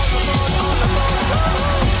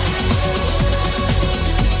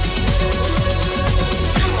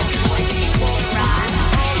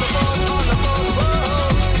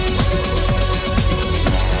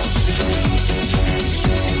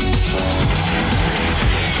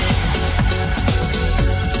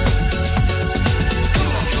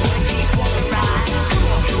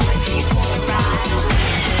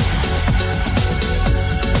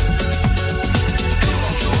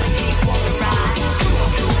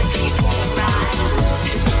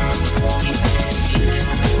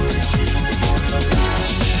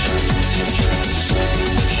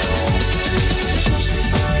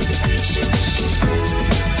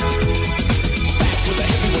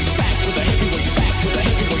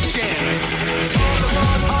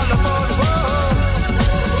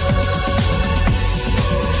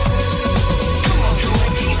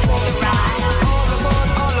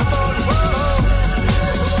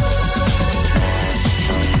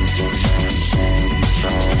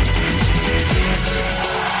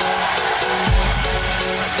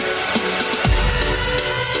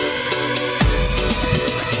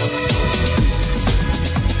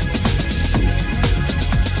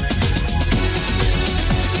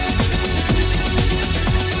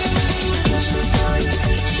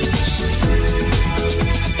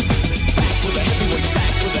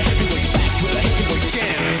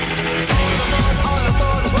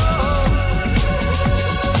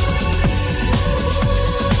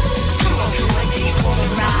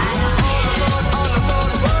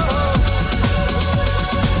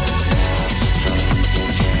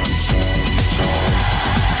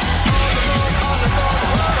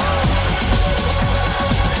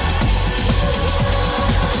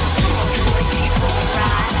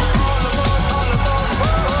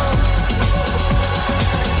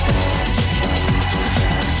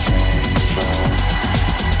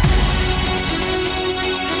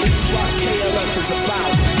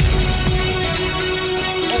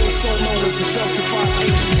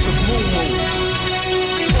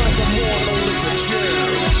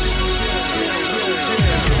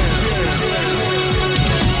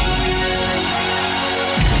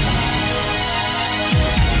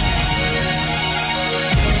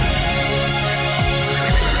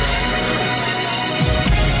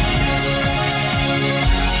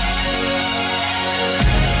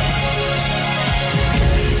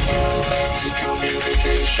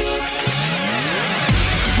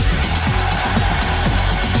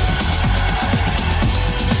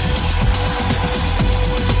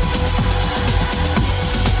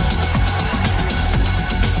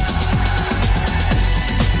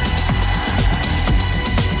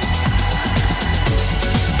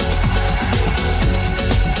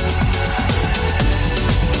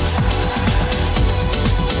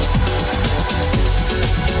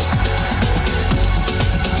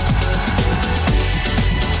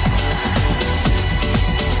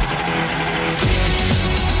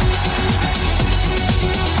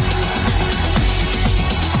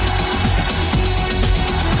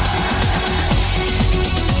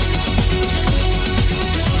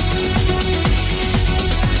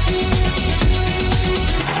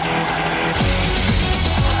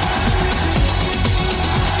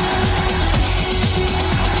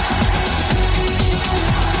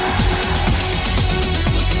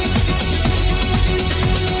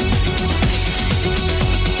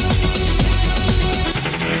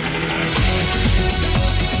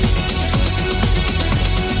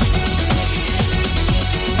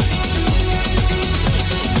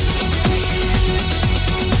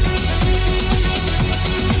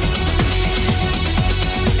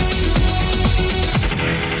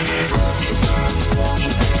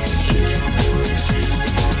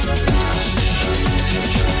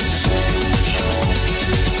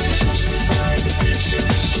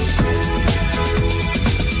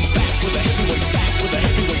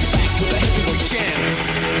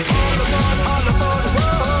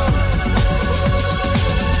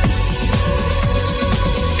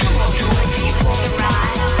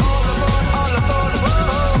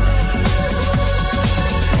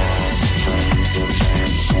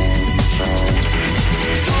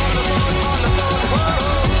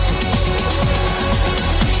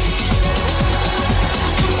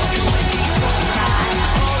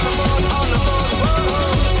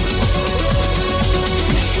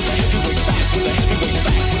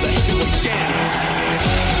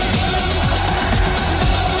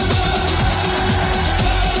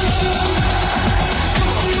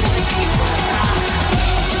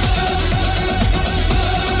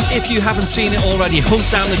 If you haven't seen it already, hunt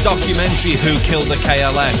down the documentary Who Killed the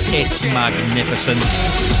KLF. It's magnificent.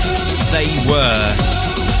 They were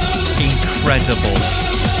incredible.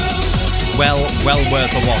 Well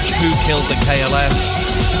worth a watch. Who Killed the KLF?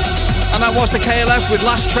 And that was the KLF with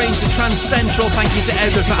Last Train to Trans Central. Thank you to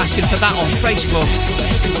Edward for asking for that on Facebook.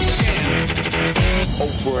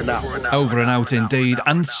 Over and out indeed.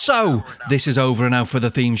 And so this is over and out for the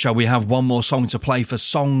theme show. We have one more song to play for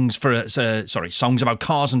songs about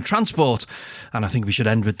cars and transport, and I think we should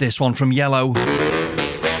end with this one from Yellow.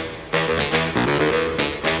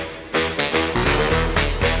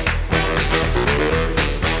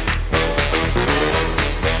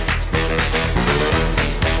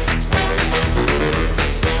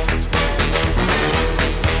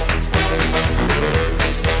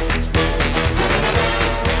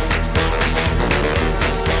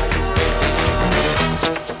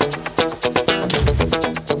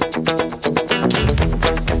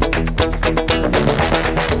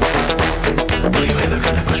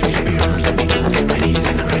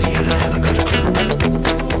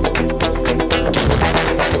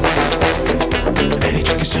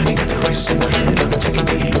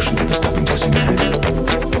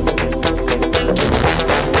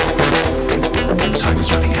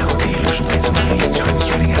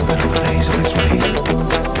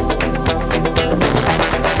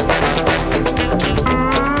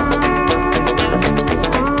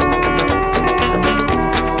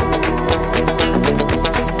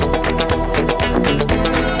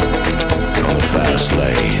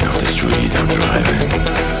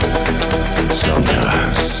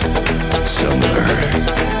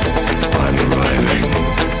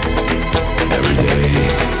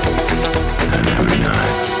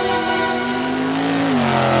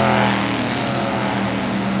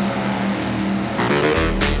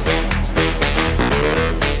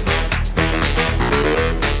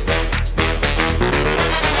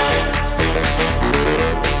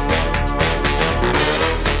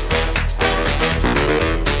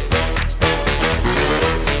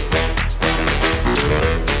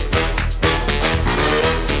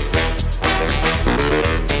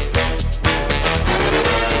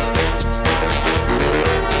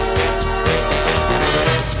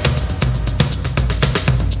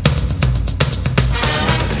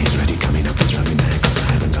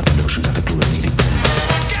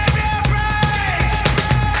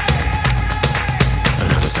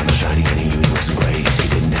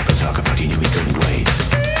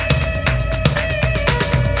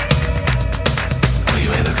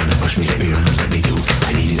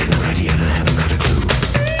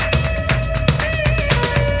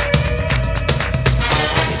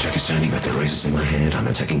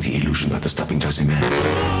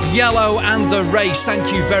 Yellow and The Race.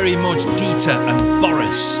 Thank you very much, Dieter and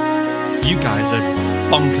Boris. You guys are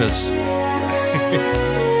bonkers.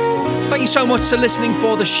 Thank you so much for listening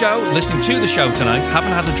to the show tonight.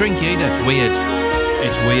 Haven't had a drink either. It's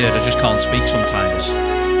weird. I just can't speak sometimes.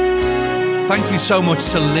 Thank you so much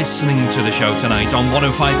for listening to the show tonight on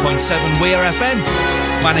 105.7 Weir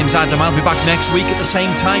FM. My name's Adam. I'll be back next week at the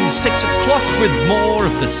same time, 6 o'clock, with more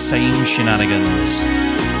of the same shenanigans.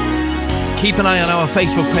 Keep an eye on our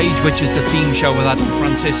Facebook page, which is The Theme Show with Adam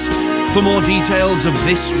Francis, for more details of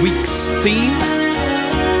this week's theme.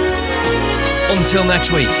 Until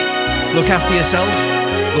next week, look after yourself,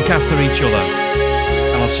 look after each other,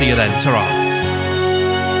 and I'll see you then. Ta-ra.